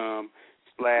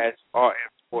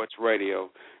twitter.com/rfsportsradio.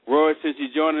 Roy, since you're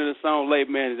joining us on late,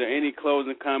 man, is there any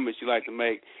closing comments you'd like to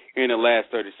make here in the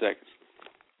last 30 seconds?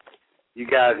 You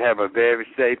guys have a very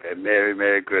safe and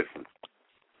Merry Christmas.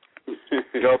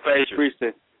 Go Patriots. Appreciate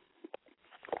it.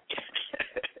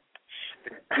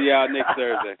 See y'all next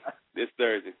Thursday. This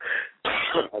Thursday.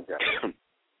 Okay.